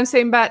bat time,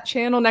 same bat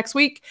channel next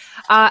week.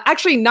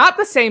 Actually, not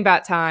the same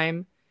bat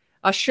time.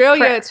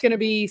 Australia, correct. It's going to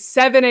be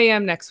 7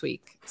 a.m. next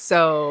week.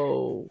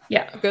 So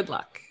yeah, good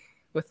luck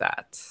with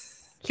that.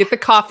 Get the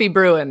coffee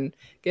brewing.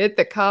 Get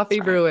the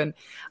coffee brewing.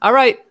 All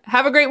right.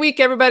 Have a great week,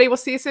 everybody. We'll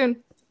see you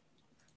soon.